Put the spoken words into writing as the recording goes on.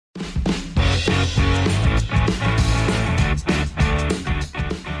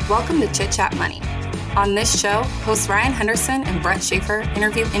Welcome to Chit Chat Money. On this show, hosts Ryan Henderson and Brett Schaefer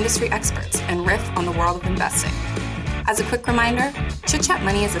interview industry experts and riff on the world of investing. As a quick reminder, Chit Chat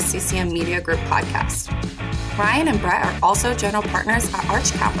Money is a CCM Media Group podcast. Ryan and Brett are also general partners at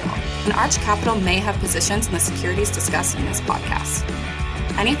Arch Capital, and Arch Capital may have positions in the securities discussed in this podcast.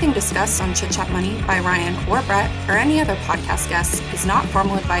 Anything discussed on Chit Chat Money by Ryan or Brett or any other podcast guests is not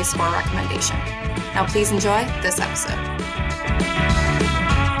formal advice or recommendation. Now please enjoy this episode.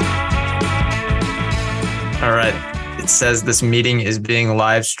 All right. It says this meeting is being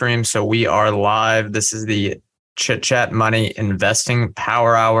live streamed, so we are live. This is the Chit Chat Money Investing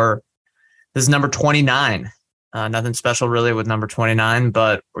Power Hour. This is number 29. Nothing special really with number 29,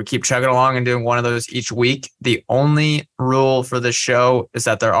 but we keep chugging along and doing one of those each week. The only rule for this show is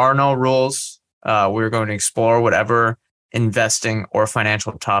that there are no rules. We're going to explore whatever investing or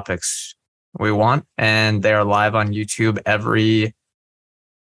financial topics we want, and they are live on YouTube every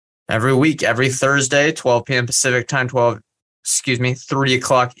week, every Thursday, 12 p.m. Pacific time, 3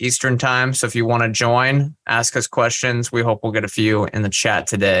 o'clock Eastern time. So if you want to join, ask us questions. We hope we'll get a few in the chat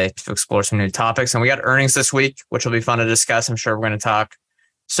today to explore some new topics. And we got earnings this week, which will be fun to discuss. I'm sure we're going to talk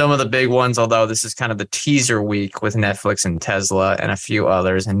some of the big ones, although this is kind of the teaser week with Netflix and Tesla and a few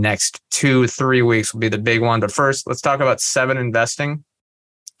others. And next 2-3 weeks will be the big one. But first, let's talk about Seven Investing.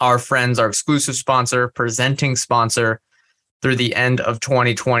 Our friends, our exclusive sponsor, presenting sponsor, through the end of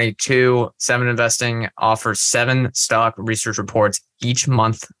 2022, Seven Investing offers 7 stock research reports each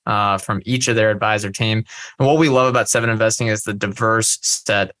month from each of their advisor team. And what we love about Seven Investing is the diverse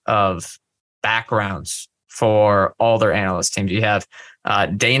set of backgrounds for all their analyst teams. You have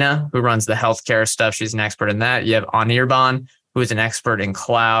Dana, who runs the healthcare stuff. She's an expert in that. You have Anirban, who is an expert in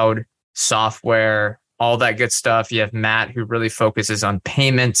cloud, software, all that good stuff. You have Matt, who really focuses on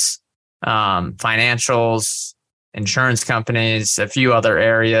payments, financials, insurance companies, a few other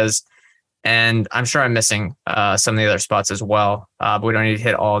areas. And I'm sure I'm missing some of the other spots as well, but we don't need to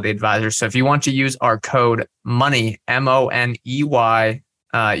hit all the advisors. So if you want to use our code MONEY, MONEY, you get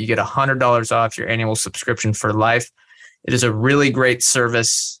 $100 off your annual subscription for life. It is a really great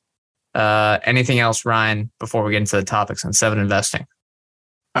service. Anything else, Ryan, before we get into the topics on Seven Investing?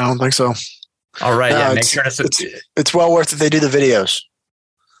 I don't think so. All right. Yeah, make sure to... It's well worth it. They do the videos.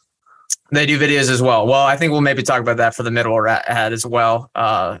 They do videos as well. Well, I think we'll maybe talk about that for the middle ad as well.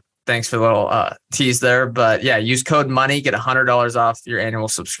 Thanks for the little tease there. But yeah, use code MONEY, get $100 off your annual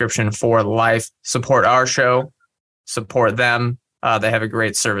subscription for life. Support our show, support them. They have a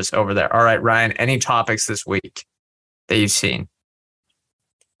great service over there. All right, Ryan, any topics this week that you've seen?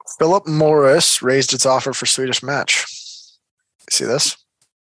 Philip Morris raised its offer for Swedish Match. See this?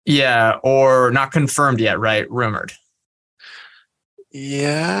 Yeah, or not confirmed yet, right? Rumored.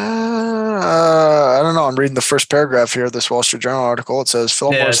 Yeah, I don't know. I'm reading the first paragraph here of this Wall Street Journal article. It says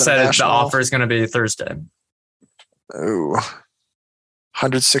Philip Morris International. The offer is going to be Thursday. Oh,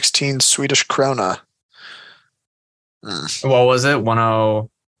 116 Swedish krona. What was it? 10? I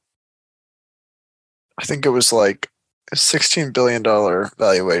think it was like a $16 billion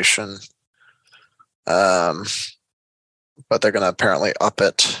valuation. But they're going to apparently up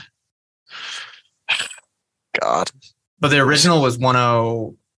it. God. But the original was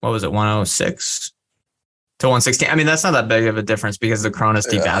 106 to 116. I mean, that's not that big of a difference because the krona's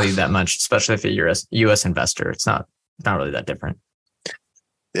devalued that much, especially if you're a US investor. It's not really that different.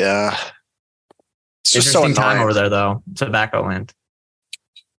 Yeah. It's just interesting so time over there, though. Tobacco land.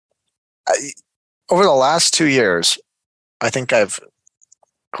 Over the last 2 years, I think I've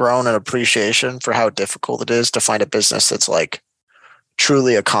grown an appreciation for how difficult it is to find a business that's like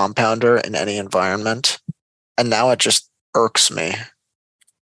truly a compounder in any environment. And now it just irks me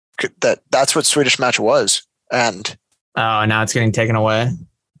that's what Swedish Match was, and now it's getting taken away.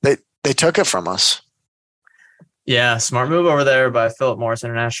 They took it from us. Yeah, smart move over there by Philip Morris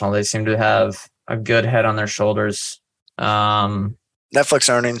International. They seem to have a good head on their shoulders. Netflix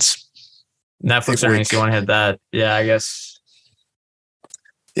earnings. You want to hit that? Yeah, I guess.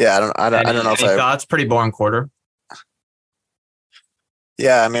 Yeah, I don't know if I thoughts. Pretty boring quarter.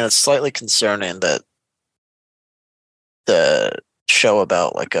 Yeah, I mean, it's slightly concerning that the show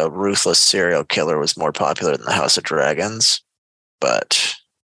about like a ruthless serial killer was more popular than the House of Dragons, but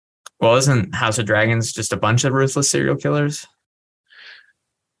isn't House of Dragons just a bunch of ruthless serial killers?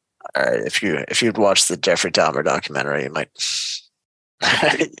 All right, if you'd watched the Jeffrey Dahmer documentary, you might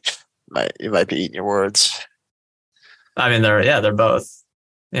be eating your words. I mean, they're both,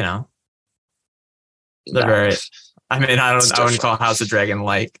 they're very. I mean, I wouldn't call House of Dragon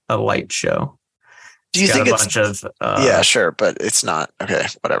like a light show. Do you think it's a bunch of yeah, sure, but it's not okay.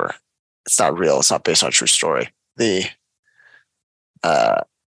 Whatever. It's not real. It's not based on a true story. The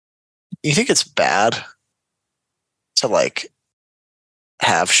You think it's bad to like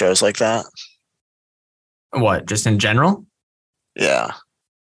have shows like that? What? Just in general? Yeah.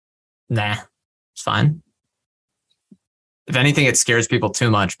 Nah, it's fine. If anything, it scares people too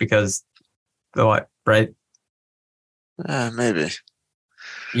much because the what, right? Maybe.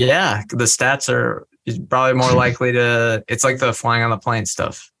 Yeah, the stats are probably more likely to. It's like the flying on the plane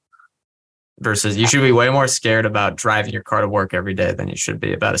stuff. Versus, you should be way more scared about driving your car to work every day than you should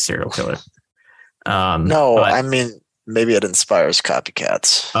be about a serial killer. No, but, I mean, maybe it inspires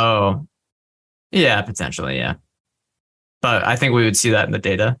copycats. Oh, yeah, potentially, yeah. But I think we would see that in the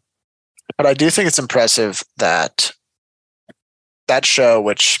data. But I do think it's impressive that that show,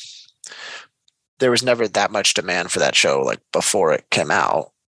 which there was never that much demand for that show, like before it came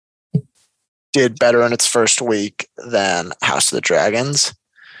out, did better in its first week than House of the Dragons.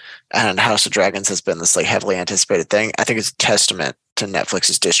 And House of Dragons has been this like heavily anticipated thing. I think it's a testament to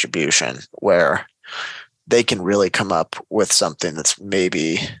Netflix's distribution, where they can really come up with something that's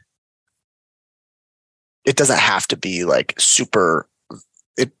maybe, it doesn't have to be like super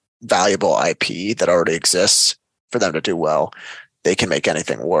valuable IP that already exists for them to do well. They can make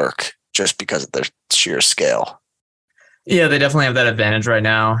anything work just because of their sheer scale. Yeah, they definitely have that advantage right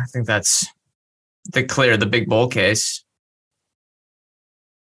now. I think that's the big bull case.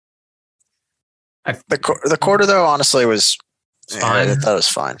 The quarter, though, honestly, was fine. I thought it was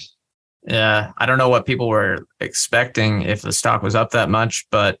fine. Yeah, I don't know what people were expecting if the stock was up that much,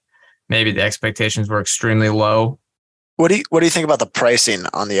 but maybe the expectations were extremely low. What do you think about the pricing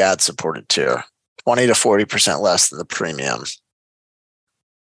on the ad-supported tier? 20 to 40% less than the premium.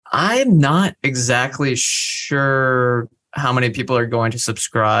 I'm not exactly sure how many people are going to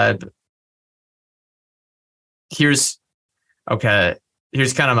subscribe. Here's kind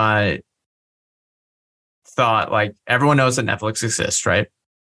of my thought. Like, everyone knows that Netflix exists, right?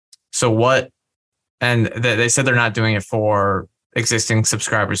 So and they said they're not doing it for existing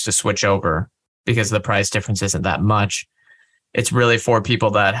subscribers to switch over because the price difference isn't that much. It's really for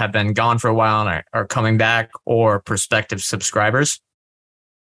people that have been gone for a while and are coming back, or prospective subscribers.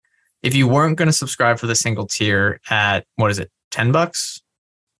 If you weren't going to subscribe for the single tier at, what is it, $10?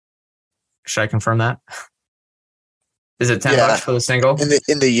 Should I confirm that? Is it $10 for the single?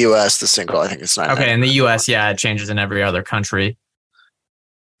 In the US, the single, I think it's $9. Okay, in the US, yeah, it changes in every other country.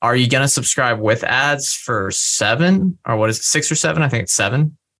 Are you going to subscribe with ads for $7? Or what is it, $6 or $7? I think it's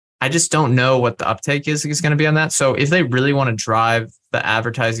 $7. I just don't know what the uptake is going to be on that. So if they really want to drive the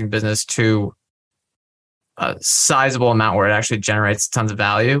advertising business to a sizable amount where it actually generates tons of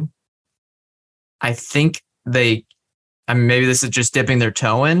value, I think maybe this is just dipping their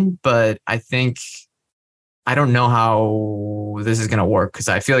toe in, but I don't know how this is going to work, because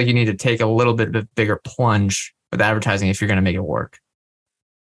I feel like you need to take a little bit of a bigger plunge with advertising if you're going to make it work.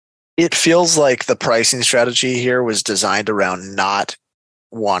 It feels like the pricing strategy here was designed around not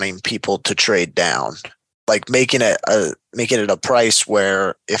wanting people to trade down, like making it a price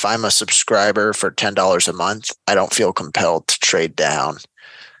where if I'm a subscriber for $10 a month, I don't feel compelled to trade down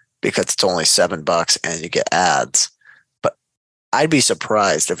because it's only $7 and you get ads. But I'd be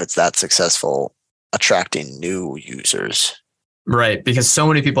surprised if it's that successful attracting new users. Right, because so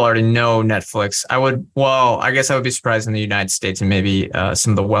many people already know Netflix. I guess I would be surprised in the United States and maybe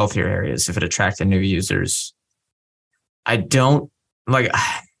some of the wealthier areas if it attracted new users. I don't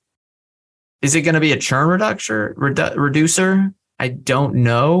is it going to be a churn reducer? I don't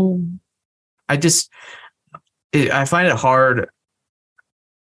know. I find it hard.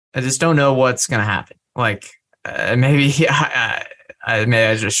 I just don't know what's going to happen. Maybe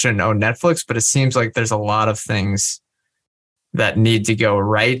I just shouldn't own Netflix, but it seems like there's a lot of things that need to go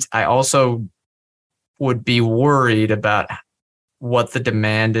right. I also would be worried about what the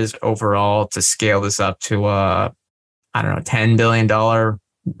demand is overall to scale this up to $10 billion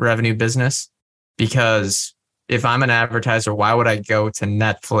revenue business. Because if I'm an advertiser, why would I go to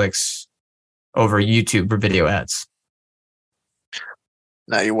Netflix over YouTube for video ads?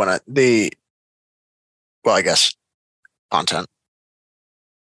 Now you want I guess content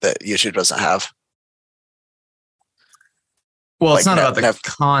that YouTube doesn't have. Well, it's not about the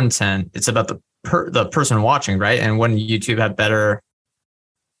content; it's about the person watching, right? And wouldn't YouTube have better?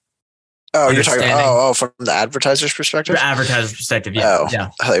 Oh, you're talking about from the advertiser's perspective. From the advertiser's perspective, yeah. Yeah.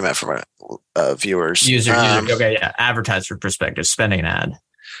 I thought you meant from a viewer's user. Okay, yeah, advertiser perspective, spending an ad.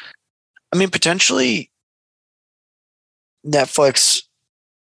 I mean, potentially, the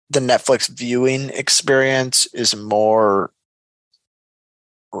Netflix viewing experience is more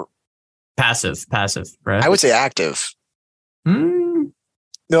passive, right? I would say active. No,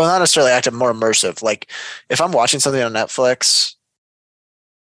 not necessarily active, more immersive. Like if I'm watching something on Netflix,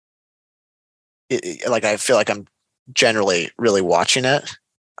 like I feel like I'm generally really watching it.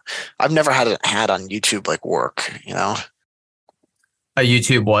 I've never had an ad on YouTube like work, you know? A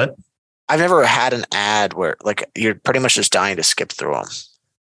YouTube what? I've never had an ad where like you're pretty much just dying to skip through them.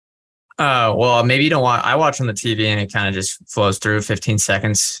 Oh, well, maybe you don't want, I watch on the TV and it kind of just flows through 15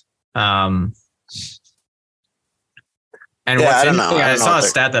 seconds. And Yeah, what's I don't know. interesting, I I don't know saw what a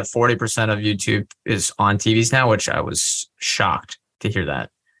stat that 40% of YouTube is on TVs now, which I was shocked to hear that.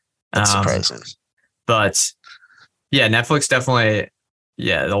 That's surprising. But yeah, Netflix definitely,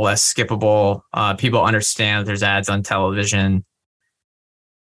 yeah, the less skippable. People understand there's ads on television.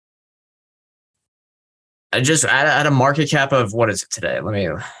 I just at a market cap of, what is it today? Let me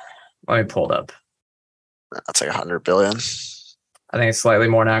pull it up. That's like 100 billion. I think it's slightly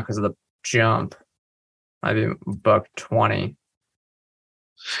more now because of the jump. Might be $120.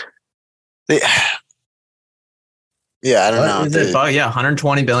 Yeah, I don't know. Is it yeah,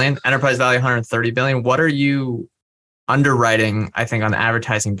 120 billion, enterprise value 130 billion. What are you underwriting, I think, on the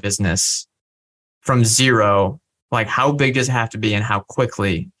advertising business from zero? Like, how big does it have to be and how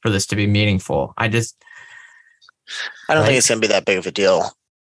quickly for this to be meaningful? I don't think it's going to be that big of a deal,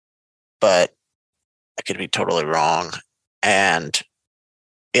 but I could be totally wrong. And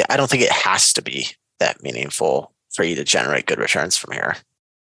I don't think it has to be that meaningful for you to generate good returns from here.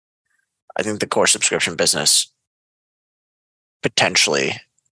 I think the core subscription business potentially,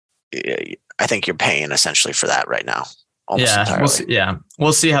 I think you're paying essentially for that right now.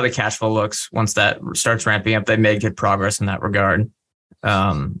 We'll see how the cash flow looks once that starts ramping up. They may get progress in that regard.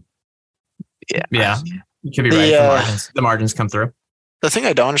 You could be right. The margins come through. The thing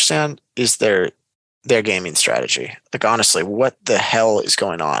I don't understand is their gaming strategy. Like, honestly, what the hell is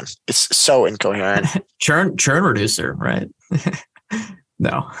going on? It's so incoherent. churn reducer, right?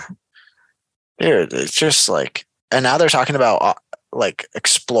 No. Dude, it's just like, and now they're talking about like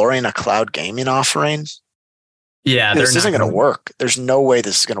exploring a cloud gaming offering. Yeah, this isn't going to work. There's no way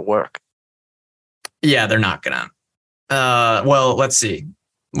this is going to work. Yeah, they're not going to. Well, let's see.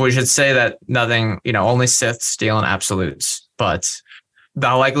 We should say that nothing, only Sith steal in absolutes, but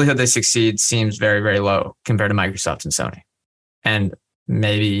the likelihood they succeed seems very, very low compared to Microsoft and Sony. And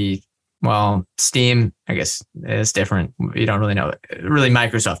maybe, well, Steam, I guess, is different. You don't really know. Really,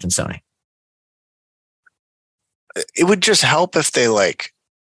 Microsoft and Sony. It would just help if they like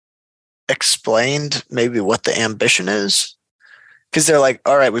explained maybe what the ambition is. Because they're like,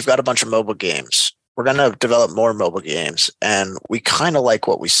 all right, we've got a bunch of mobile games. We're going to develop more mobile games. And we kind of like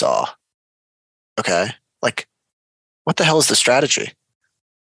what we saw. Okay. Like, what the hell is the strategy?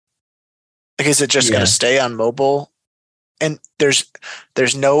 Like, is it just going to stay on mobile? And there's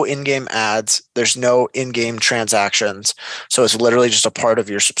no in-game ads. There's no in-game transactions. So it's literally just a part of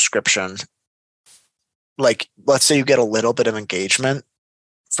your subscription. Like, let's say you get a little bit of engagement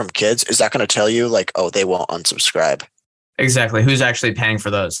from kids. Is that going to tell you like, oh, they won't unsubscribe? Exactly. Who's actually paying for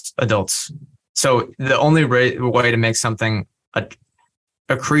those? Adults. So the only way to make something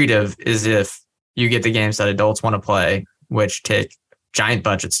accretive is if you get the games that adults want to play, which take giant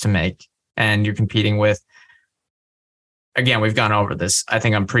budgets to make, and you're competing with, again, we've gone over this, I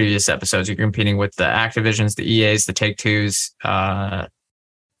think, on previous episodes. You're competing with the Activisions, the EAs, the Take-Twos.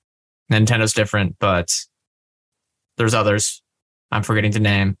 Nintendo's different, but there's others I'm forgetting to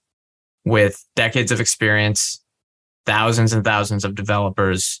name with decades of experience, thousands and thousands of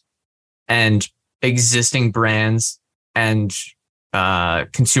developers, and existing brands and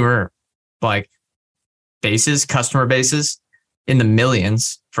consumer customer bases in the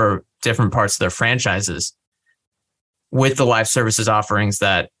millions for different parts of their franchises, with the live services offerings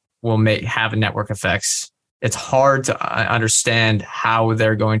that will have network effects. It's hard to understand how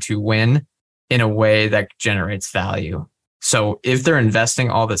they're going to win in a way that generates value. So if they're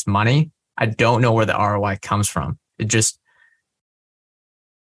investing all this money, I don't know where the ROI comes from.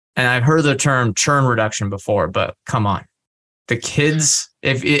 And I've heard the term churn reduction before, but come on. The kids,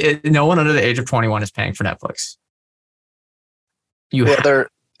 no one under the age of 21 is paying for Netflix.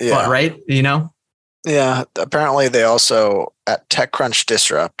 Right? Yeah, apparently they also, at TechCrunch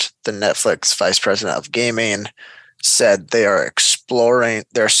Disrupt, the Netflix vice president of gaming, said they're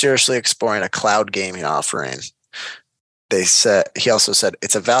seriously exploring a cloud gaming offering. He also said,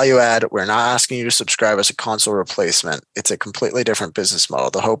 it's a value add. We're not asking you to subscribe as a console replacement. It's a completely different business model.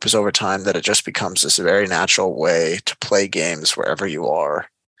 The hope is over time that it just becomes this very natural way to play games wherever you are.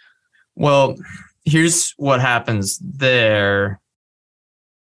 Well, here's what happens there.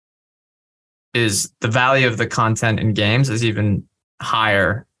 Is the value of the content in games is even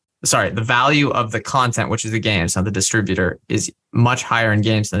higher. Sorry, the value of the content, which is the games, not the distributor, is much higher in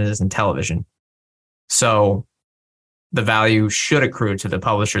games than it is in television. So the value should accrue to the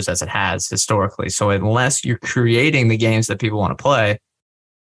publishers as it has historically. So unless you're creating the games that people want to play,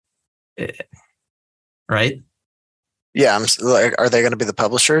 right? Yeah, are they going to be the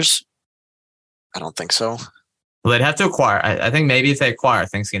publishers? I don't think so. Well, they'd have to acquire. I think maybe if they acquire,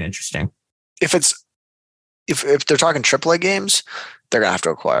 things get interesting. If they're talking AAA games, they're going to have to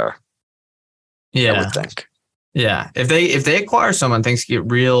acquire. Yeah, I would think. Yeah, if they acquire someone, things get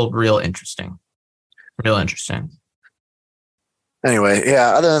real interesting. Real interesting. Anyway, yeah,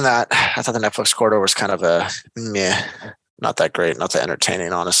 other than that, I thought the Netflix quarter was kind of a meh, not that great, not that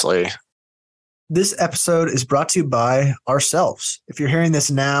entertaining, honestly. This episode is brought to you by ourselves. If you're hearing this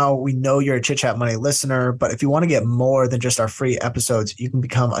now, we know you're a Chit Chat Money listener, but if you want to get more than just our free episodes, you can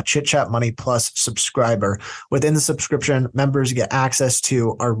become a Chit Chat Money Plus subscriber. Within the subscription, members get access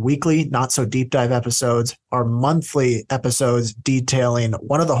to our weekly Not So Deep Dive episodes, our monthly episodes detailing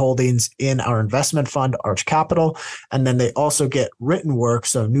one of the holdings in our investment fund, Arch Capital, and then they also get written work,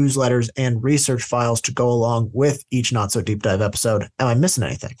 so newsletters and research files to go along with each Not So Deep Dive episode. Am I missing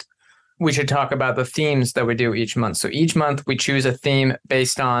anything? We should talk about the themes that we do each month. So each month we choose a theme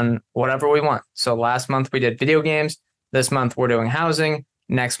based on whatever we want. So last month we did video games. This month we're doing housing.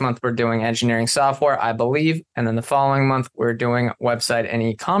 Next month we're doing engineering software, I believe. And then the following month we're doing website and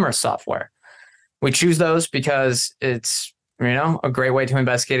e-commerce software. We choose those because it's, a great way to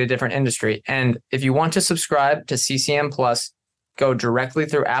investigate a different industry. And if you want to subscribe to CCM Plus, go directly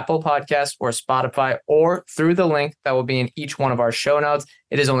through Apple Podcasts or Spotify or through the link that will be in each one of our show notes.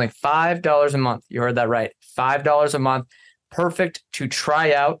 It is only $5 a month. You heard that right. $5 a month. Perfect to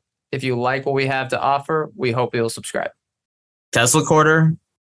try out. If you like what we have to offer, we hope you'll subscribe. Tesla quarter.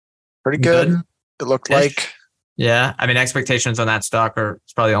 Pretty good. It looked like. Yeah. I mean, expectations on that stock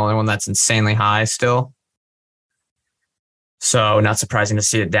it's probably the only one that's insanely high still. So not surprising to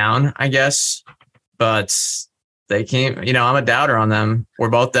see it down, I guess. But they came, I'm a doubter on them. We're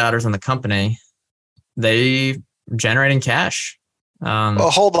both doubters on the company. They generating cash. Well,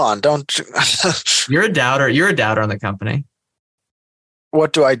 hold on. Don't. You're a doubter. You're a doubter on the company.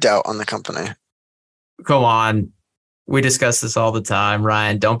 What do I doubt on the company? Come on. We discuss this all the time,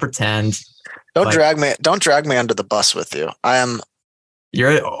 Ryan. Don't pretend. Don't drag me under the bus with you. I am.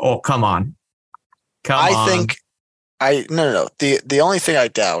 Come on. No. The only thing I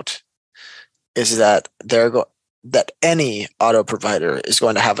doubt is that that any auto provider is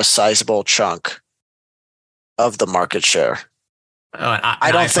going to have a sizable chunk of the market share.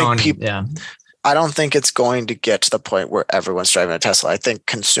 I don't think it's going to get to the point where everyone's driving a Tesla. I think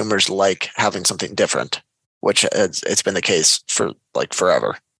consumers like having something different, which it's been the case for like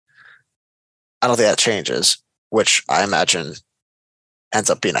forever. I don't think that changes, which I imagine ends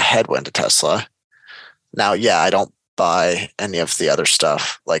up being a headwind to Tesla. Now, yeah, I don't buy any of the other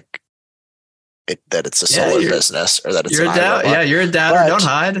stuff like that it's a solar business or that it's you're a doubter. Yeah, you're a doubter. But don't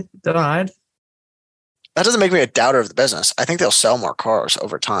hide. That doesn't make me a doubter of the business. I think they'll sell more cars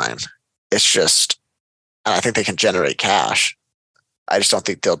over time. It's just, and I think they can generate cash. I just don't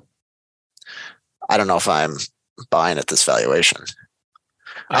think I don't know if I'm buying at this valuation.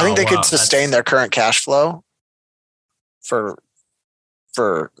 I think they could sustain their current cash flow for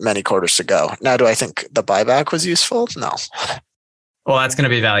many quarters to go. Now, do I think the buyback was useful? No. Well, that's going to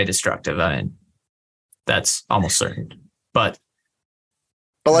be value destructive. I mean, that's almost certain. But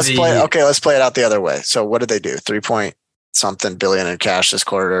let's play it out the other way. So what did they do? 3-point-something billion in cash this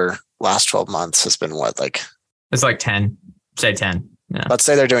quarter. Last 12 months has been what? It's like 10. Say 10. Yeah. Let's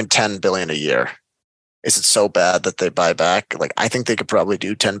say they're doing 10 billion a year. Is it so bad that they buy back? I think they could probably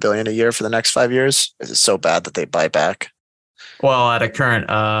do 10 billion a year for the next 5 years. Is it so bad that they buy back? Well, at the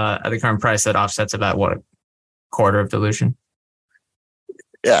current price, that offsets about what, a quarter of dilution?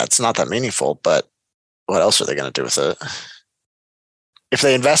 Yeah, it's not that meaningful, but what else are they going to do with it? If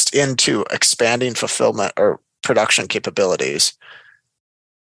they invest into expanding fulfillment or production capabilities,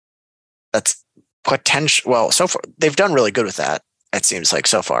 that's potential. Well, so far they've done really good with that. It seems like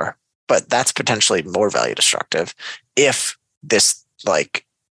so far, but that's potentially more value destructive if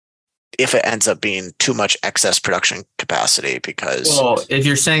if it ends up being too much excess production capacity. Because if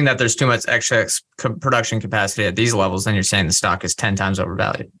you're saying that there's too much excess production capacity at these levels, then you're saying the stock is 10 times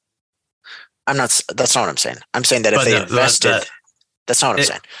overvalued. That's not what I'm saying. I'm saying that if they invested, that's not what I'm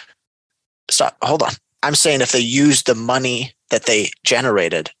saying. Stop. Hold on. I'm saying if they used the money that they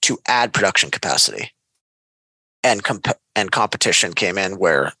generated to add production capacity and competition came in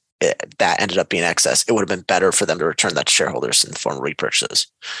where that ended up being excess, it would have been better for them to return that to shareholders in the form of repurchases.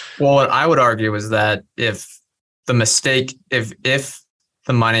 Well, what I would argue is that if the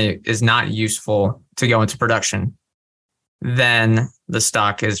money is not useful to go into production, then the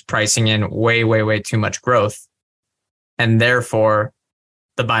stock is pricing in way, way, way too much growth and therefore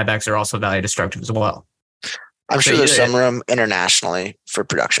the buybacks are also value destructive as well. I'm sure there's some room internationally for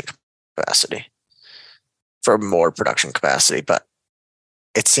production capacity, for more production capacity, but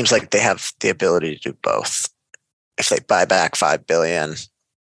it seems like they have the ability to do both. If they buy back 5 billion,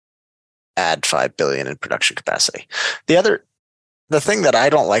 add 5 billion in production capacity. The thing that I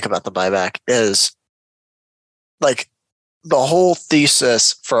don't like about the buyback is like the whole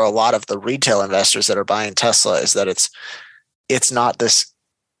thesis for a lot of the retail investors that are buying Tesla is that it's not this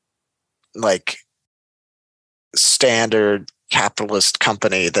like standard capitalist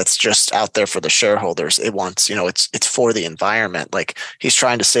company that's just out there for the shareholders. It wants, it's for the environment. Like he's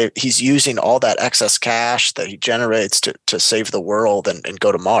trying to save, he's using all that excess cash that he generates to save the world and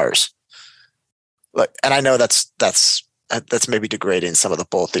go to Mars. Like, and I know that's maybe degrading some of the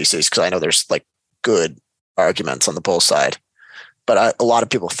bull theses, because I know there's like good arguments on the bull side, but a lot of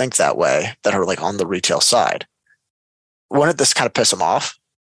people think that way that are like on the retail side. Wouldn't this kind of piss them off?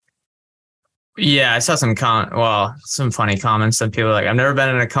 Yeah, I saw some funny comments that people are like, I've never been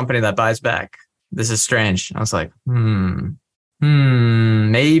in a company that buys back. This is strange. I was like,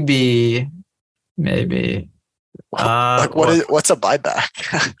 maybe. What's a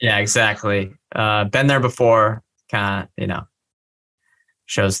buyback? Yeah, exactly. Been there before, kind of,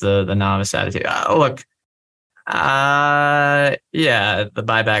 shows the novice attitude. The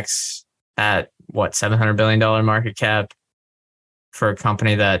buybacks at what, $700 billion market cap for a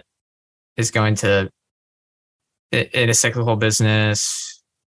company that is going to, in a cyclical business,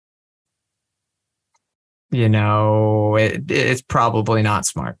 it's probably not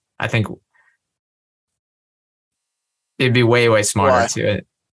smart. I think it'd be way smarter to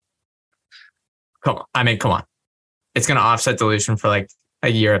come on. It's going to offset dilution for like a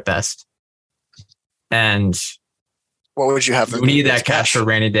year at best. And what would you have? We need that cash for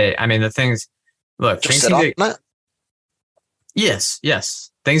rainy day. I mean, the things, look, just things can get, yes.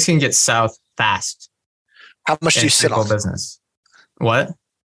 Things can get south fast. How much do you sit on? Business. What?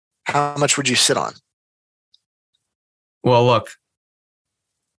 How much would you sit on? Well, look,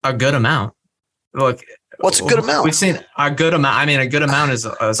 a good amount. Look, what's a good amount? We've seen a good amount. I mean, a good amount is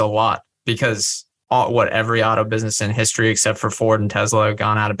a lot, because every auto business in history except for Ford and Tesla have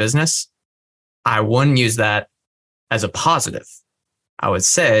gone out of business. I wouldn't use that as a positive. I would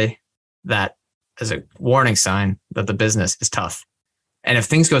say that as a warning sign that the business is tough. And if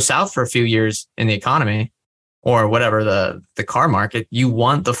things go south for a few years in the economy or whatever, the car market, you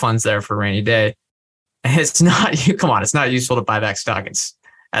want the funds there for a rainy day. And it's not useful to buy back stock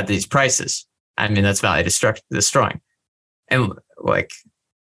at these prices. I mean, that's value destroying. And like,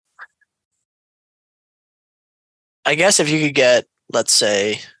 I guess if you could get, let's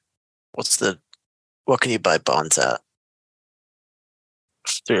say, what can you buy bonds at?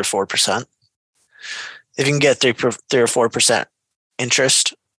 3 or 4%. If you can get 3 or 4%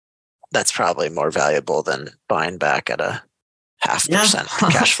 interest, that's probably more valuable than buying back at a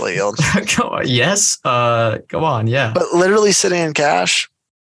 0.5% cash flow yield. Go on. Yes. Go on. Yeah. But literally sitting in cash.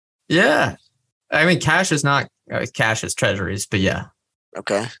 Yeah. I mean, cash is not cash is treasuries, but yeah.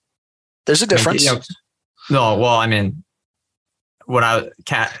 Okay. There's a difference. No. Well, I mean, on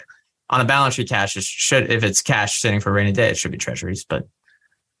a balance sheet, cash if it's cash sitting for a rainy day, it should be treasuries, but.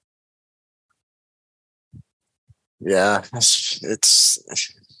 Yeah, it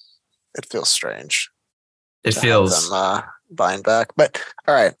feels strange. It feels them, buying back, but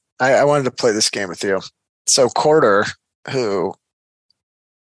all right. I wanted to play this game with you. So Quarter, who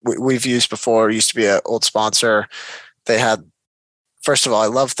we've used before, used to be an old sponsor. They had, first of all, I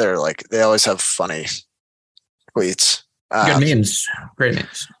love they always have funny tweets. Good memes, great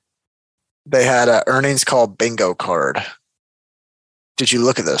memes. They had an earnings call bingo card. Did you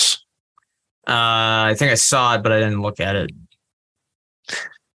look at this? I think I saw it, but I didn't look at it.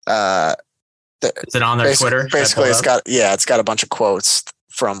 Is it on their Twitter? Basically, it's got a bunch of quotes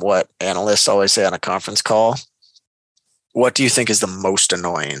from what analysts always say on a conference call. What do you think is the most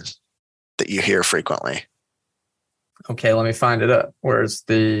annoying that you hear frequently? Okay, let me find it up. Where's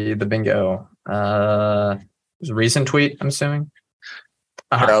the bingo? It was a recent tweet, I'm assuming.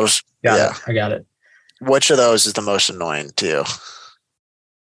 I got it. Which of those is the most annoying to you?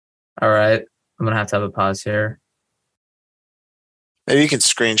 All right. I'm going to have a pause here. Maybe you can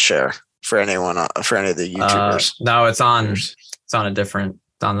screen share for any of the YouTubers. No, it's on a different,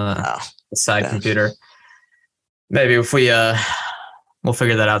 it's on the side computer. Maybe if we'll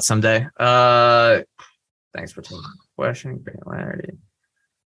figure that out someday. Thanks for taking the question. Granularity.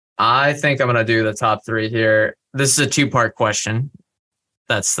 I think I'm going to do the top 3 here. This is a 2-part question.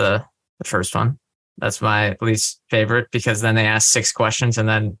 That's the first one. That's my least favorite, because then they ask 6 questions and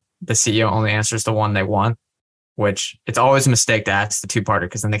then the CEO only answers the one they want, which it's always a mistake to ask the two-parter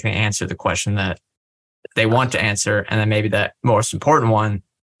because then they can answer the question that they want to answer. And then maybe that most important one,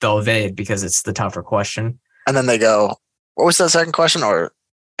 they'll evade because it's the tougher question. And then they go, what was that second question?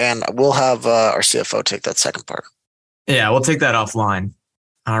 And we'll have our CFO take that second part. Yeah, we'll take that offline.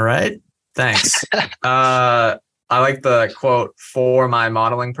 All right. Thanks. I like the quote, for my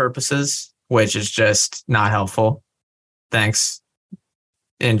modeling purposes, which is just not helpful. Thanks,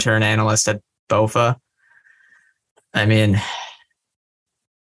 intern analyst at BOFA. I mean,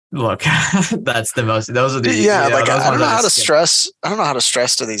 look, that's the most, those are the, yeah, like those I don't ones know how to skip. stress. I don't know how to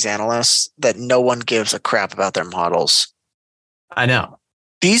stress to these analysts that no one gives a crap about their models. I know.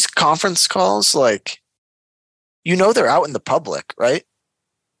 These conference calls, like, they're out in the public, right?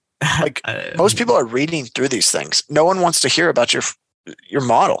 Like most people are reading through these things. No one wants to hear about your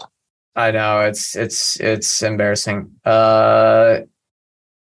model. I know it's embarrassing. I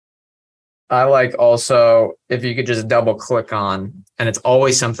like also if you could just double click on, and it's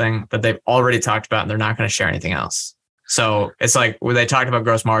always something that they've already talked about and they're not going to share anything else. So it's like when they talked about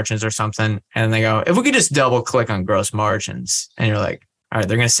gross margins or something and they go, if we could just double click on gross margins, and you're like, all right,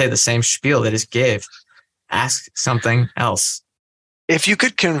 they're going to say the same spiel they just gave. Ask something else. If you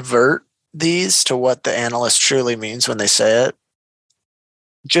could convert these to what the analyst truly means when they say it,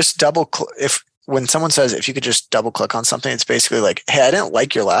 just double click. When someone says, if you could just double click on something, it's basically like, hey, I didn't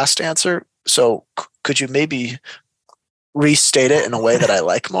like your last answer. So could you maybe restate it in a way that I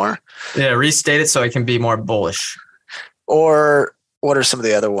like more? Yeah, restate it so I can be more bullish. Or what are some of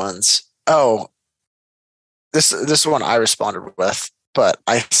the other ones? Oh, this is one I responded with, but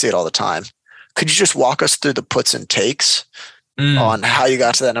I see it all the time. Could you just walk us through the puts and takes on how you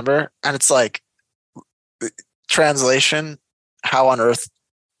got to that number? And it's like, translation, how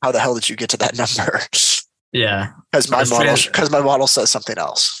the hell did you get to that number? Yeah. Because my model says something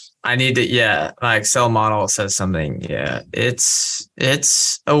else. I need to, my Excel model says something. Yeah. It's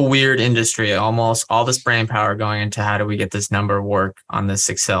a weird industry. Almost all this brain power going into how do we get this number work on this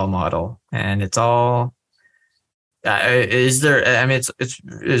Excel model. And it's all, it's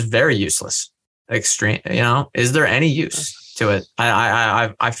very useless. Extreme, is there any use to it?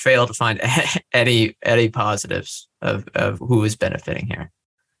 I fail to find any positives of who is benefiting here,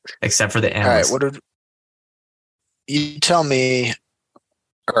 except for the analysts. All right, you tell me,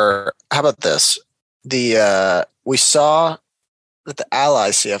 or how about this? We saw that the Ally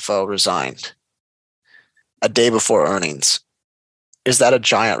CFO resigned a day before earnings. Is that a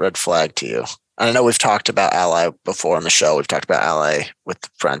giant red flag to you? And I know we've talked about Ally before on the show. We've talked about Ally with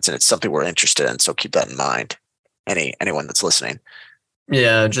friends, and it's something we're interested in. So keep that in mind. Anyone that's listening.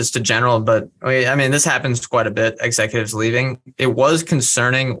 Yeah, just a general, but I mean, this happens quite a bit. Executives leaving. It was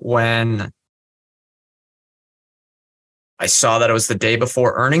concerning when I saw that it was the day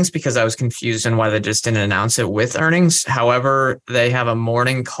before earnings because I was confused on why they just didn't announce it with earnings. However, they have a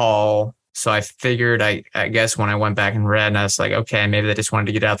morning call. So I figured, I guess when I went back and read, and I was like, okay, maybe they just wanted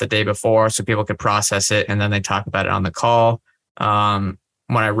to get out the day before so people could process it. And then they talk about it on the call.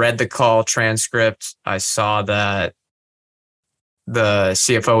 When I read the call transcript, I saw that the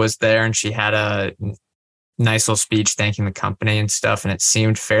CFO was there and she had a nice little speech thanking the company and stuff. And it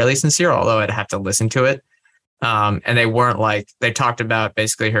seemed fairly sincere, although I'd have to listen to it. And they weren't they talked about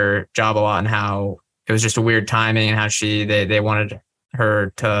basically her job a lot and how it was just a weird timing and how they wanted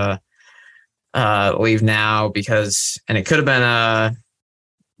her to leave now because, and it could have been a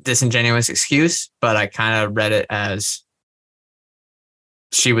disingenuous excuse, but I kind of read it as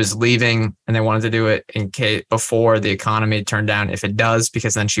she was leaving and they wanted to do it in case before the economy turned down, if it does,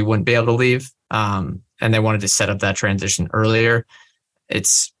 because then she wouldn't be able to leave. And they wanted to set up that transition earlier.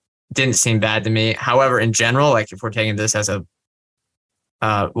 Didn't seem bad to me. However, in general, if we're taking this as a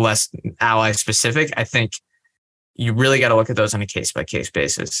less Ally specific, I think you really got to look at those on a case by case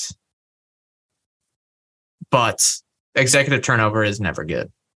basis. But executive turnover is never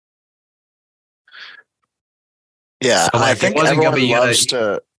good. Yeah, so, I think everyone loves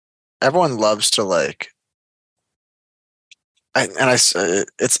to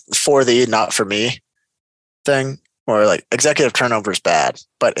it's for the not for me thing, or executive turnover is bad.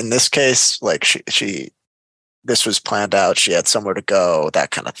 But in this case, this was planned out. She had somewhere to go, that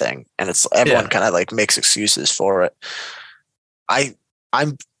kind of thing, and it's everyone kind of makes excuses for it.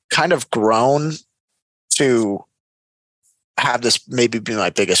 I'm kind of grown to have this maybe be my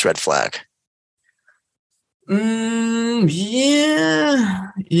biggest red flag. Yeah,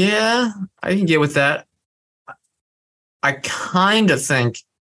 I can get with that. I kind of think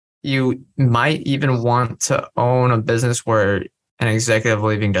you might even want to own a business where an executive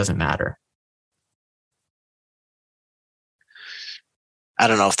leaving doesn't matter. I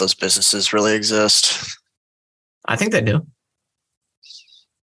don't know if those businesses really exist. I think they do.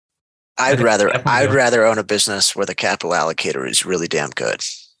 I'd think they definitely do. rather own a business where the capital allocator is really damn good.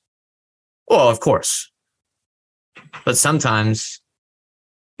 Well, of course. But sometimes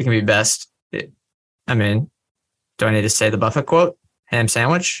it can be best. I mean, do I need to say the Buffett quote? Ham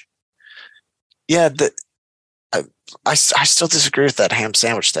sandwich? Yeah, I still disagree with that ham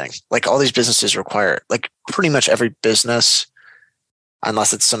sandwich thing. Like all these businesses require, like pretty much every business,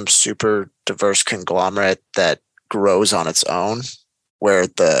 unless it's some super diverse conglomerate that grows on its own, where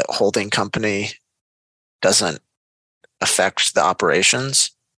the holding company doesn't affect the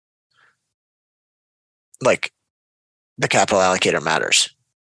operations, like the capital allocator matters.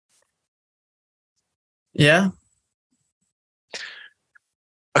 Yeah.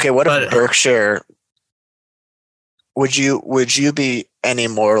 Okay, what if Berkshire? Would you be any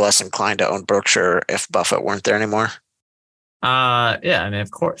more or less inclined to own Berkshire if Buffett weren't there anymore? Yeah, I mean,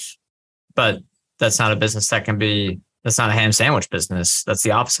 of course. But that's not a business that's not a ham sandwich business. That's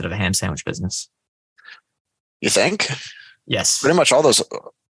the opposite of a ham sandwich business. You think? Yes. Pretty much all those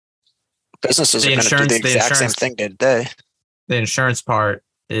businesses are going to do the exact same thing day to day. The insurance part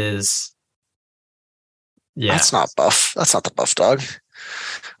is, yeah. That's not Buff. That's not the Buff dog.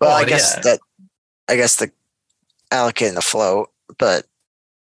 Well, I guess the allocating the float, but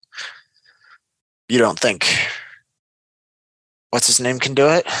you don't think what's his name can do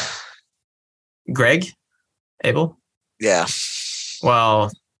it? Greg Abel? Yeah.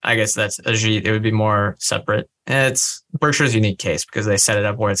 Well, I guess that's Ajit. It would be more separate. It's Berkshire's unique case because they set it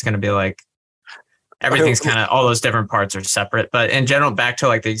up where it's going to be like everything's kind of all those different parts are separate. But in general, back to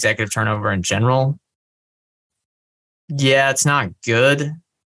like the executive turnover in general, yeah, it's not good.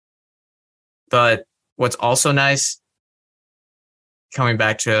 But what's also nice, coming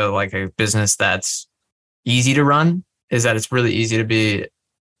back to like a business that's easy to run, is that it's really easy to be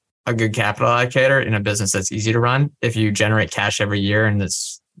a good capital allocator in a business that's easy to run. If you generate cash every year and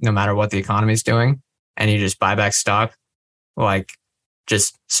it's no matter what the economy is doing, and you just buy back stock, like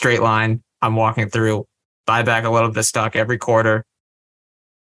just straight line, I'm walking through, buy back a little bit of stock every quarter,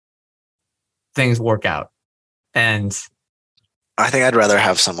 things work out. And I think I'd rather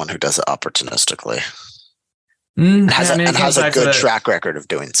have someone who does it opportunistically and has a good track record of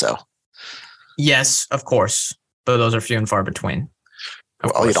doing so. Yes, of course, but those are few and far between.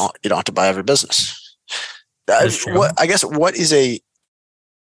 Well, you don't have to buy every business. What is a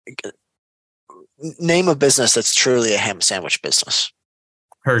name a business that's truly a ham sandwich business?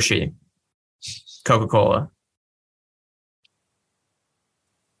 Hershey, Coca-Cola.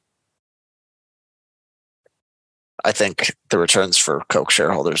 I think the returns for Coke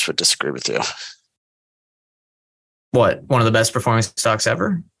shareholders would disagree with you. What? One of the best performing stocks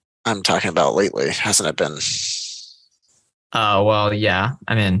ever? I'm talking about lately. Hasn't it been? Well, yeah.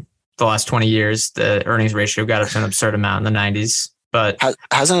 I mean, the last 20 years, the earnings ratio got up to an absurd amount in the 90s. But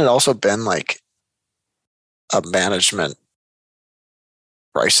hasn't it also been like a management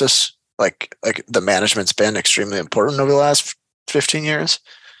crisis? Like the management's been extremely important over the last 15 years?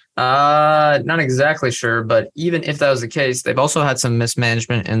 Not exactly sure, but even if that was the case, they've also had some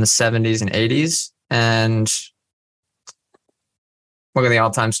mismanagement in the 70s and 80s. And look at the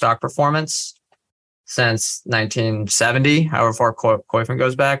all-time stock performance since 1970, however far Koifman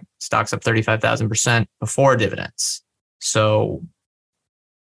goes back, stock's up 35,000% before dividends. So,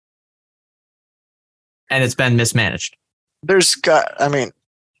 and it's been mismanaged.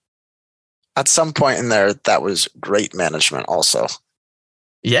 At some point in there, that was great management also.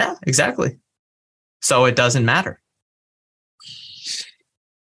 Yeah, exactly. So it doesn't matter.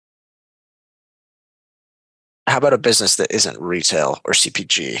 How about a business that isn't retail or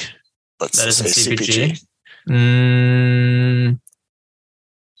CPG? Let's say CPG. And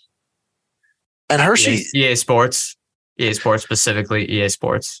Hershey. EA Sports. EA Sports, specifically EA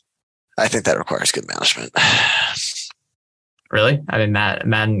Sports. I think that requires good management. Really? I mean,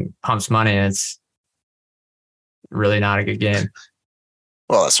 Madden pumps money and it's really not a good game.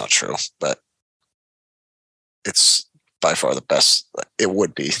 Well, that's not true, but it's by far the best. It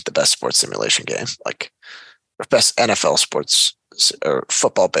would be the best sports simulation game, like the best NFL sports or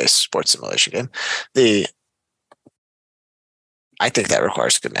football-based sports simulation game. I think that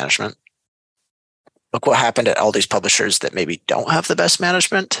requires good management. Look what happened at all these publishers that maybe don't have the best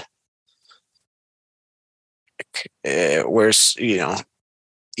management. Where's you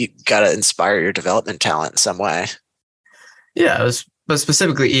got to inspire your development talent in some way. Yeah, but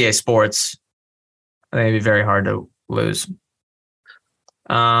specifically EA Sports, I think it'd be very hard to lose.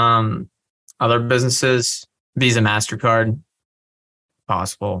 Other businesses, Visa, MasterCard,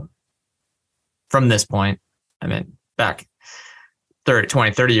 possible. From this point, I mean, back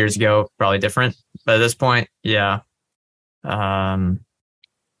 30 years ago, probably different. But at this point, yeah, Trying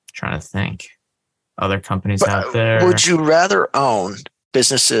to think. Other companies out there. Would you rather own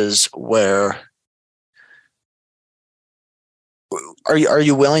businesses where are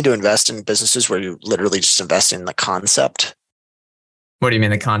you willing to invest in businesses where you literally just invest in the concept? What do you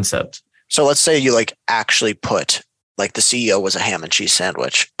mean the concept? So let's say you like actually put like the CEO was a ham and cheese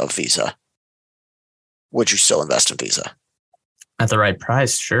sandwich of Visa. Would you still invest in Visa? At the right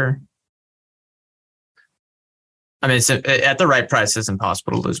price, sure. I mean, at the right price, it's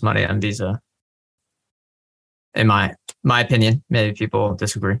impossible to lose money on Visa. In my opinion, maybe people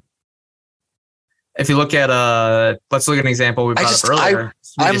disagree. If you look at let's look at an example we brought up earlier.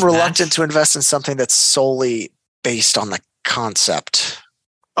 I'm reluctant to invest in something that's solely based on the concept.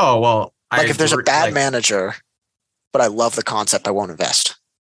 Oh well, like if there's a bad manager, but I love the concept, I won't invest.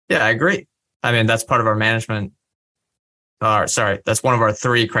 Yeah, I agree. I mean, that's part of our management. That's one of our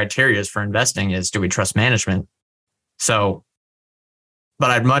 3 criteria for investing is, do we trust management? So,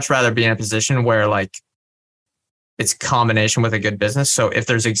 but I'd much rather be in a position where like it's a combination with a good business. So if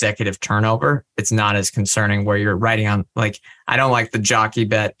there's executive turnover, it's not as concerning where you're writing on, like, I don't like the jockey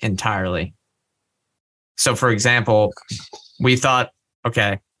bet entirely. So for example, we thought,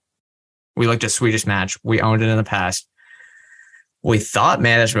 okay, we looked at Swedish Match. We owned it in the past. We thought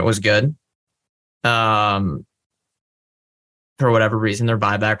management was good. For whatever reason, their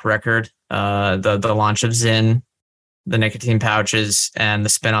buyback record, the launch of Zyn, the nicotine pouches, and the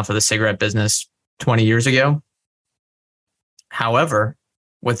spinoff of the cigarette business 20 years ago. However,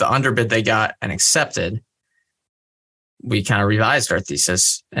 with the underbid they got and accepted, we kind of revised our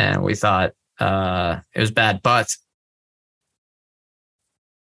thesis and we thought it was bad. But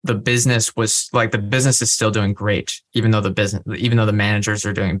the business is still doing great, even though the managers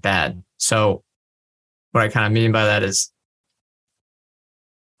are doing bad. So what I kind of mean by that is,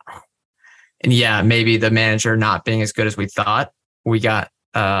 and yeah, maybe the manager not being as good as we thought, we got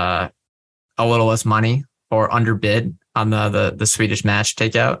a little less money or underbid on the Swedish Match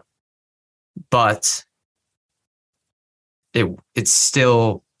takeout, but it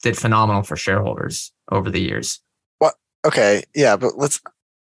still did phenomenal for shareholders over the years. What? Okay, yeah, but let's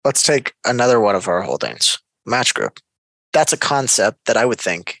take another one of our holdings, Match Group. That's a concept that I would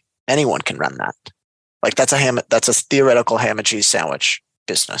think anyone can run that. Like that's a theoretical ham and cheese sandwich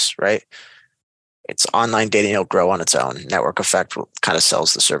business, right? It's online dating, it'll grow on its own. Network effect kind of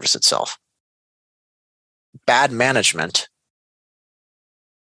sells the service itself. Bad management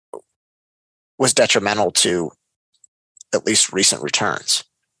was detrimental to at least recent returns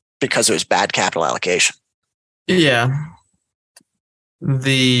because it was bad capital allocation. Yeah. I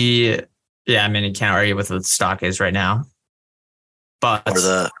mean, you can't argue with what the stock is right now. But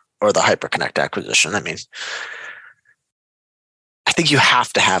or the Hyperconnect acquisition. I mean, I think you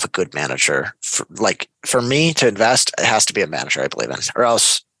have to have a good manager. For me to invest, it has to be a manager I believe in, or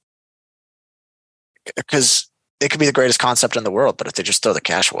else, because it could be the greatest concept in the world, but if they just throw the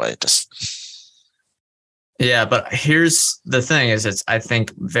cash away, it just. Yeah, but here's the thing: is it's I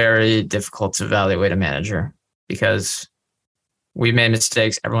think very difficult to evaluate a manager because we made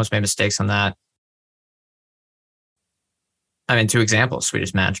mistakes. Everyone's made mistakes on that. I mean, 2 examples: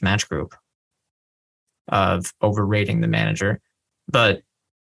 Swedish Match Group, of overrating the manager. But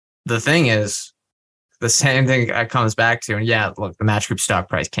the thing is, the same thing comes back to, and yeah, look, the Match Group stock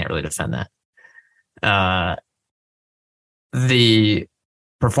price can't really defend that. The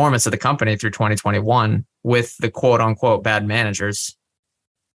performance of the company through 2021 with the quote unquote bad managers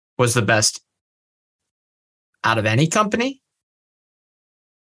was the best out of any company.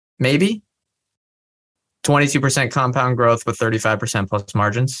 Maybe 22% compound growth with 35% plus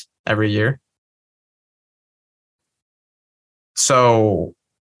margins every year. So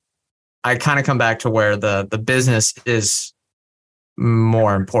I kind of come back to where the business is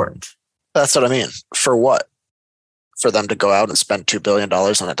more important. That's what I mean. For what? For them to go out and spend $2 billion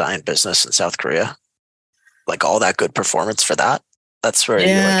on a dying business in South Korea? Like all that good performance for that? That's where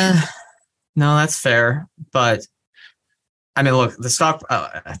No, that's fair. But I mean, look, the stock...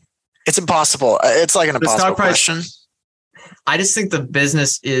 it's impossible. It's like an impossible question. I just think the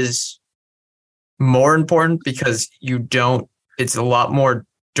business is more important because it's a lot more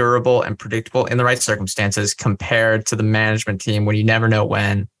durable and predictable in the right circumstances compared to the management team when you never know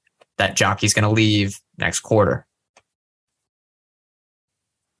when that jockey's going to leave next quarter.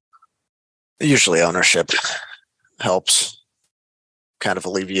 Usually ownership helps kind of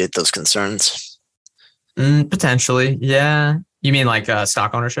alleviate those concerns. Potentially. Yeah. You mean like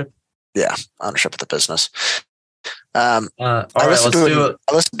stock ownership? Yeah. Ownership of the business. I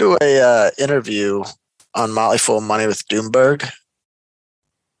listened to a interview on Motley Fool Money with Doomberg.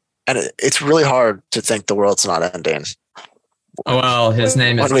 And it's really hard to think the world's not ending Oh, well, his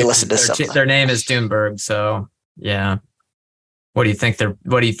name is when we listen to something. Their name is Doomberg, so yeah. What do you think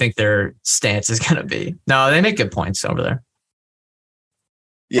their stance is going to be? No, they make good points over there.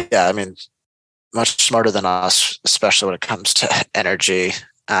 Yeah, I mean, much smarter than us, especially when it comes to energy.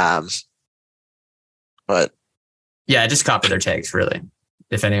 But yeah, I just copy their takes, really.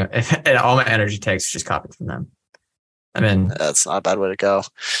 If all my energy takes, just copied from them. I mean, that's not a bad way to go.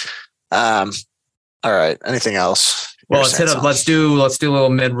 All right. Anything else? Well, let's do a little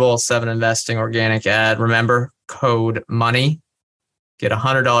mid-roll 7 investing organic ad. Remember, code MONEY. Get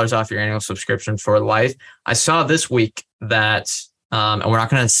 $100 off your annual subscription for life. I saw this week that, and we're not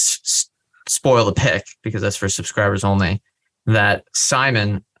going to spoil the pick because that's for subscribers only, that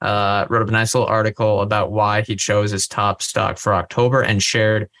Simon wrote up a nice little article about why he chose his top stock for October and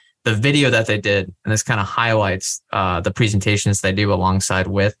shared the video that they did. And this kind of highlights the presentations they do alongside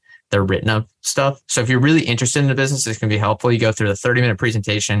with their written up stuff. So if you're really interested in the business, this can be helpful. You go through the 30-minute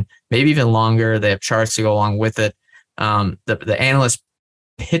presentation, maybe even longer. They have charts to go along with it. The analyst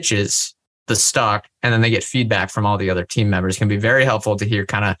pitches the stock, and then they get feedback from all the other team members. It can be very helpful to hear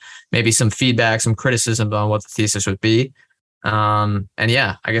kind of maybe some feedback, some criticism on what the thesis would be. And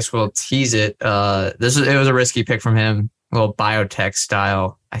yeah, I guess we'll tease it. It was a risky pick from him, a little biotech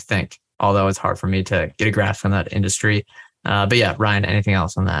style, I think, although it's hard for me to get a grasp on that industry. But yeah, Ryan, anything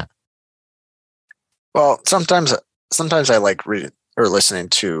else on that? Well, sometimes I like reading or listening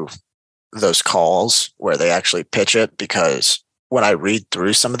to those calls where they actually pitch it, because when I read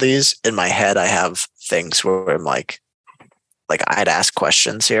through some of these in my head, I have things where I'm like I'd ask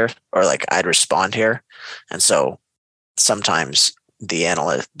questions here, or like I'd respond here. And so sometimes the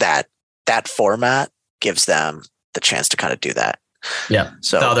analyst, that format gives them the chance to kind of do that. Yeah.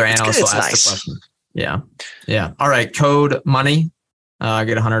 So the other analysts will ask the question. Yeah. Yeah. All right. Code MONEY.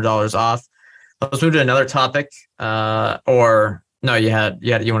 Get $100 off. Let's move to another topic. Or no, you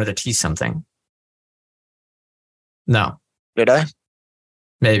wanted to tease something. No. Did I?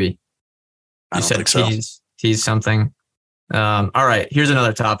 Maybe. I don't think so. Tease something. All right. Here's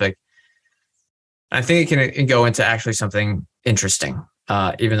another topic. I think it can go into actually something interesting,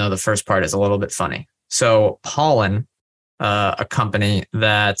 even though the first part is a little bit funny. So Pollen, a company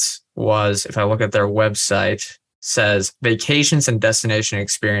that was, if I look at their website, says vacations and destination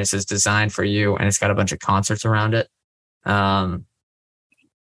experiences designed for you, and it's got a bunch of concerts around it.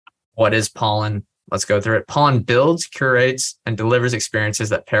 What is Pollen? Let's go through it. Pollen builds, curates, and delivers experiences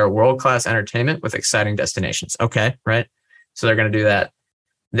that pair world-class entertainment with exciting destinations. Okay, right? So they're going to do that.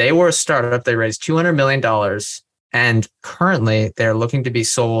 They were a startup. They raised $200 million, and currently they're looking to be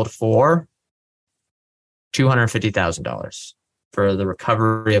sold for $250,000 for the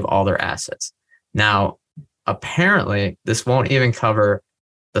recovery of all their assets. Now, apparently, this won't even cover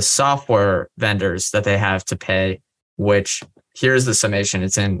the software vendors that they have to pay, which here's the summation.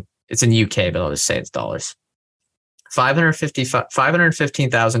 It's in UK, but I'll just say it's dollars.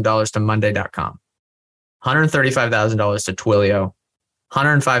 $515,000 to Monday.com, $135,000 to Twilio,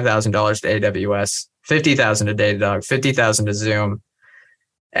 $105,000 to AWS, $50,000 to Datadog, $50,000 to Zoom,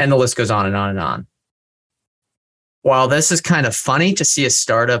 and the list goes on and on and on. While this is kind of funny to see a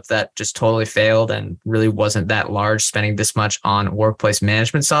startup that just totally failed and really wasn't that large spending this much on workplace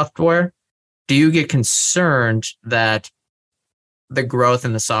management software, do you get concerned that the growth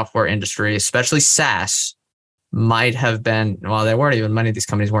in the software industry, especially SaaS, might have been, well, they weren't even money. These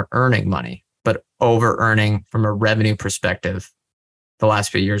companies weren't earning money, but over earning from a revenue perspective the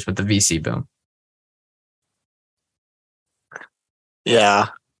last few years with the VC boom? Yeah.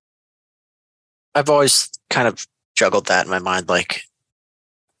 I've always kind of juggled that in my mind. Like,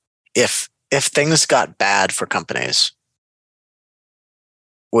 if things got bad for companies,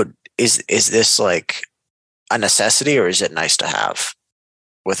 is this like a necessity, or is it nice to have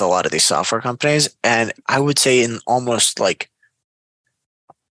with a lot of these software companies? And I would say in almost like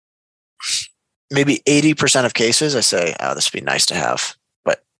maybe 80% of cases, I say, oh, this would be nice to have,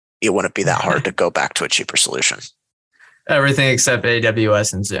 but it wouldn't be that hard to go back to a cheaper solution. Everything except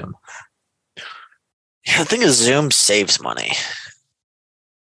AWS and Zoom. Yeah, the thing is, Zoom saves money.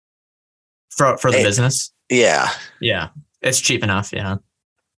 For the business? Yeah. Yeah. It's cheap enough, yeah.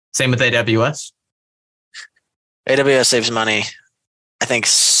 Same with AWS? AWS saves money. I think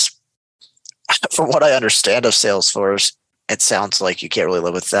from what I understand of Salesforce, it sounds like you can't really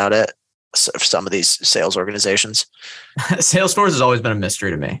live without it. So for some of these sales organizations. Salesforce has always been a mystery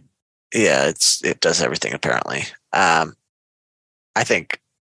to me. Yeah, it does everything apparently. I think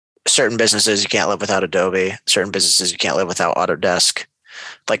certain businesses you can't live without Adobe. Certain businesses you can't live without Autodesk.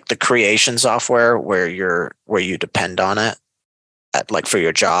 Like the creation software where you depend on it, like for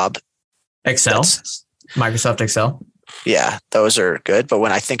your job. Excel, Microsoft Excel. Yeah, those are good. But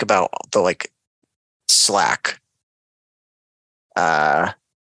when I think about the like Slack, Asana,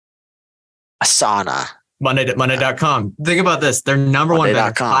 Monday.com. Think about this. Their number one vendor,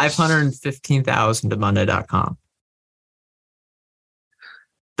 Monday.com. 515,000 to Monday.com.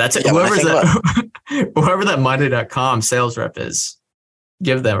 That's it. Yeah, when I think Whoever that Monday.com sales rep is,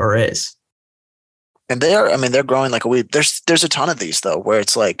 give them a raise. And they're growing like a weed. There's a ton of these though, where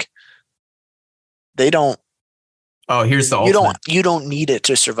it's like they don't. Oh, here's the ultimate. You don't need it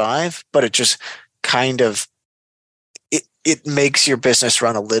to survive, but it just kind of it makes your business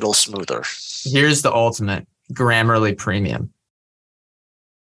run a little smoother. Here's the ultimate Grammarly Premium.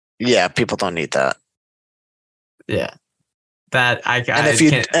 Yeah, people don't need that. Yeah, that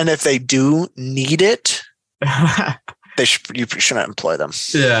and if they do need it, you shouldn't employ them.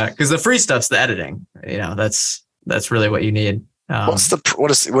 Yeah, because the free stuff's the editing. You know, that's really what you need. What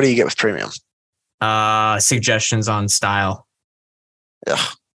do you get with premium? Suggestions on style. Yeah,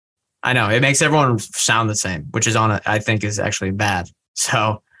 I know it makes everyone sound the same, which is I think is actually bad.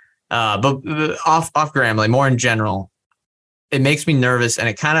 So, but off Grammarly, more in general, it makes me nervous, and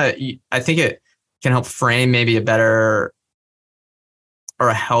I think it can help frame maybe a better or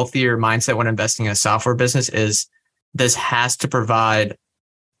a healthier mindset when investing in a software business. Is this has to provide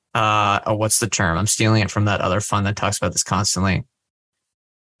what's the term? I'm stealing it from that other fund that talks about this constantly.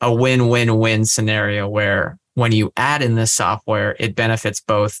 A win-win-win scenario where when you add in this software, it benefits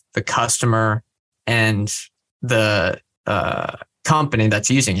both the customer and the company that's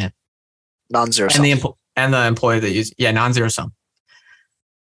using it. Non-zero sum. And the employee that uses non-zero sum.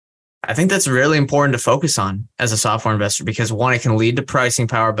 I think that's really important to focus on as a software investor because one, it can lead to pricing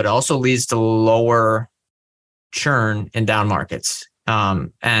power, but it also leads to lower churn in down markets.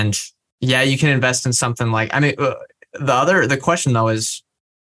 And you can invest in something like, the question though is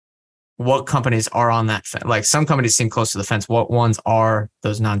what companies are on that fence? Like some companies seem close to the fence. What ones are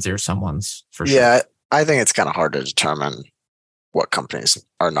those non-zero sum ones for sure? Yeah, I think it's kind of hard to determine what companies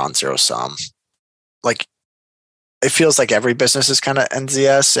are non-zero sum. Like it feels like every business is kind of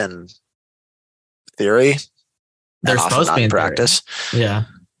NZS in theory. They're supposed to be in practice. Theory. Yeah.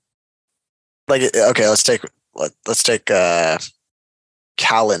 Like, okay, let's take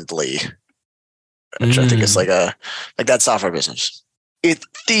Calendly, which I think is like that software business. It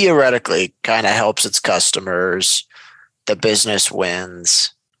theoretically kind of helps its customers. The business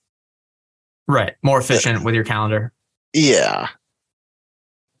wins. Right. More efficient with your calendar. Yeah.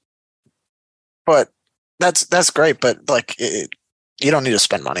 But that's great. But like, you don't need to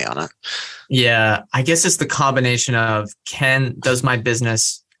spend money on it. Yeah. I guess it's the combination of does my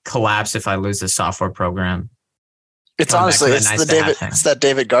business collapse if I lose this software program? It's honestly, it's that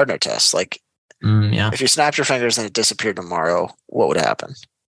David Gardner test. Like, if you snapped your fingers and it disappeared tomorrow, what would happen?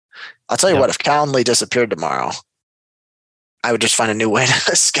 I'll tell you what, if Calendly disappeared tomorrow, I would just find a new way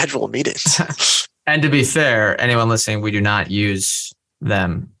to schedule meetings. And to be fair, anyone listening, we do not use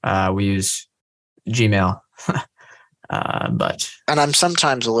them. We use Gmail. And I'm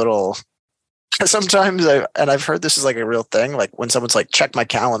sometimes I've heard this is like a real thing. Like when someone's like, check my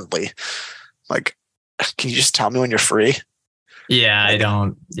Calendly, like, can you just tell me when you're free? Yeah, I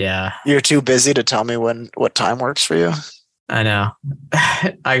don't. Yeah. You're too busy to tell me what time works for you. I know.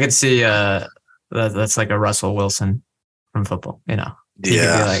 I could see that's like a Russell Wilson from football, you know. He could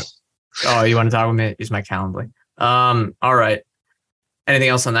be like, oh, you want to talk with me? Use my Calendly. All right. Anything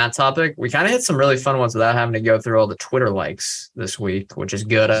else on that topic? We kind of hit some really fun ones without having to go through all the Twitter likes this week, which is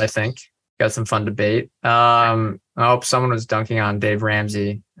good, I think. Got some fun debate. Someone was dunking on Dave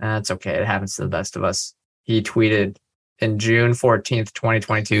Ramsey. That's okay. It happens to the best of us. He tweeted in June 14th,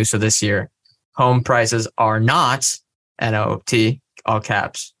 2022. So this year, home prices are not, NOT, all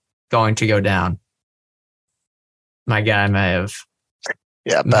caps, going to go down. My guy may have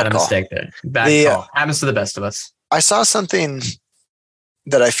made a mistake there. Bad call. Happens to the best of us. I saw something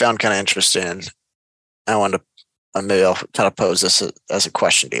that I found kind of interesting. I wanted to, maybe I'll kind of pose this as a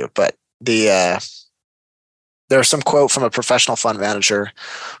question to you, but there's some quote from a professional fund manager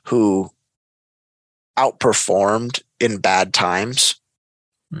who outperformed in bad times.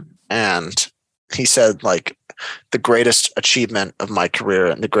 And he said, like, the greatest achievement of my career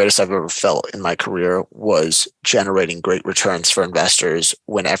and the greatest I've ever felt in my career was generating great returns for investors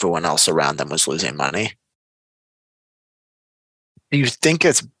when everyone else around them was losing money. Do you think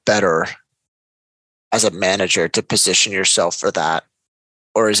it's better as a manager to position yourself for that?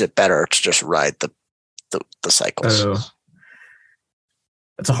 Or is it better to just ride the cycles? Oh.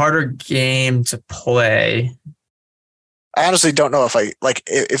 It's a harder game to play. I honestly don't know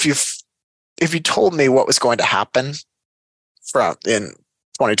if you told me what was going to happen in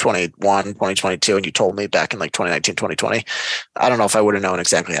 2021, 2022, and you told me back in like 2019, 2020, I don't know if I would have known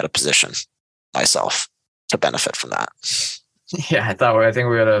exactly how to position myself to benefit from that. Yeah, I think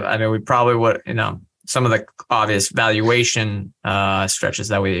we would have. I mean, we probably would. Some of the obvious valuation stretches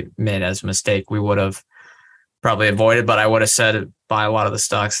that we made as a mistake, we would have probably avoided. But I would have said buy a lot of the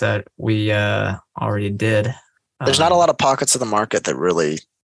stocks that we already did. There's not a lot of pockets of the market that really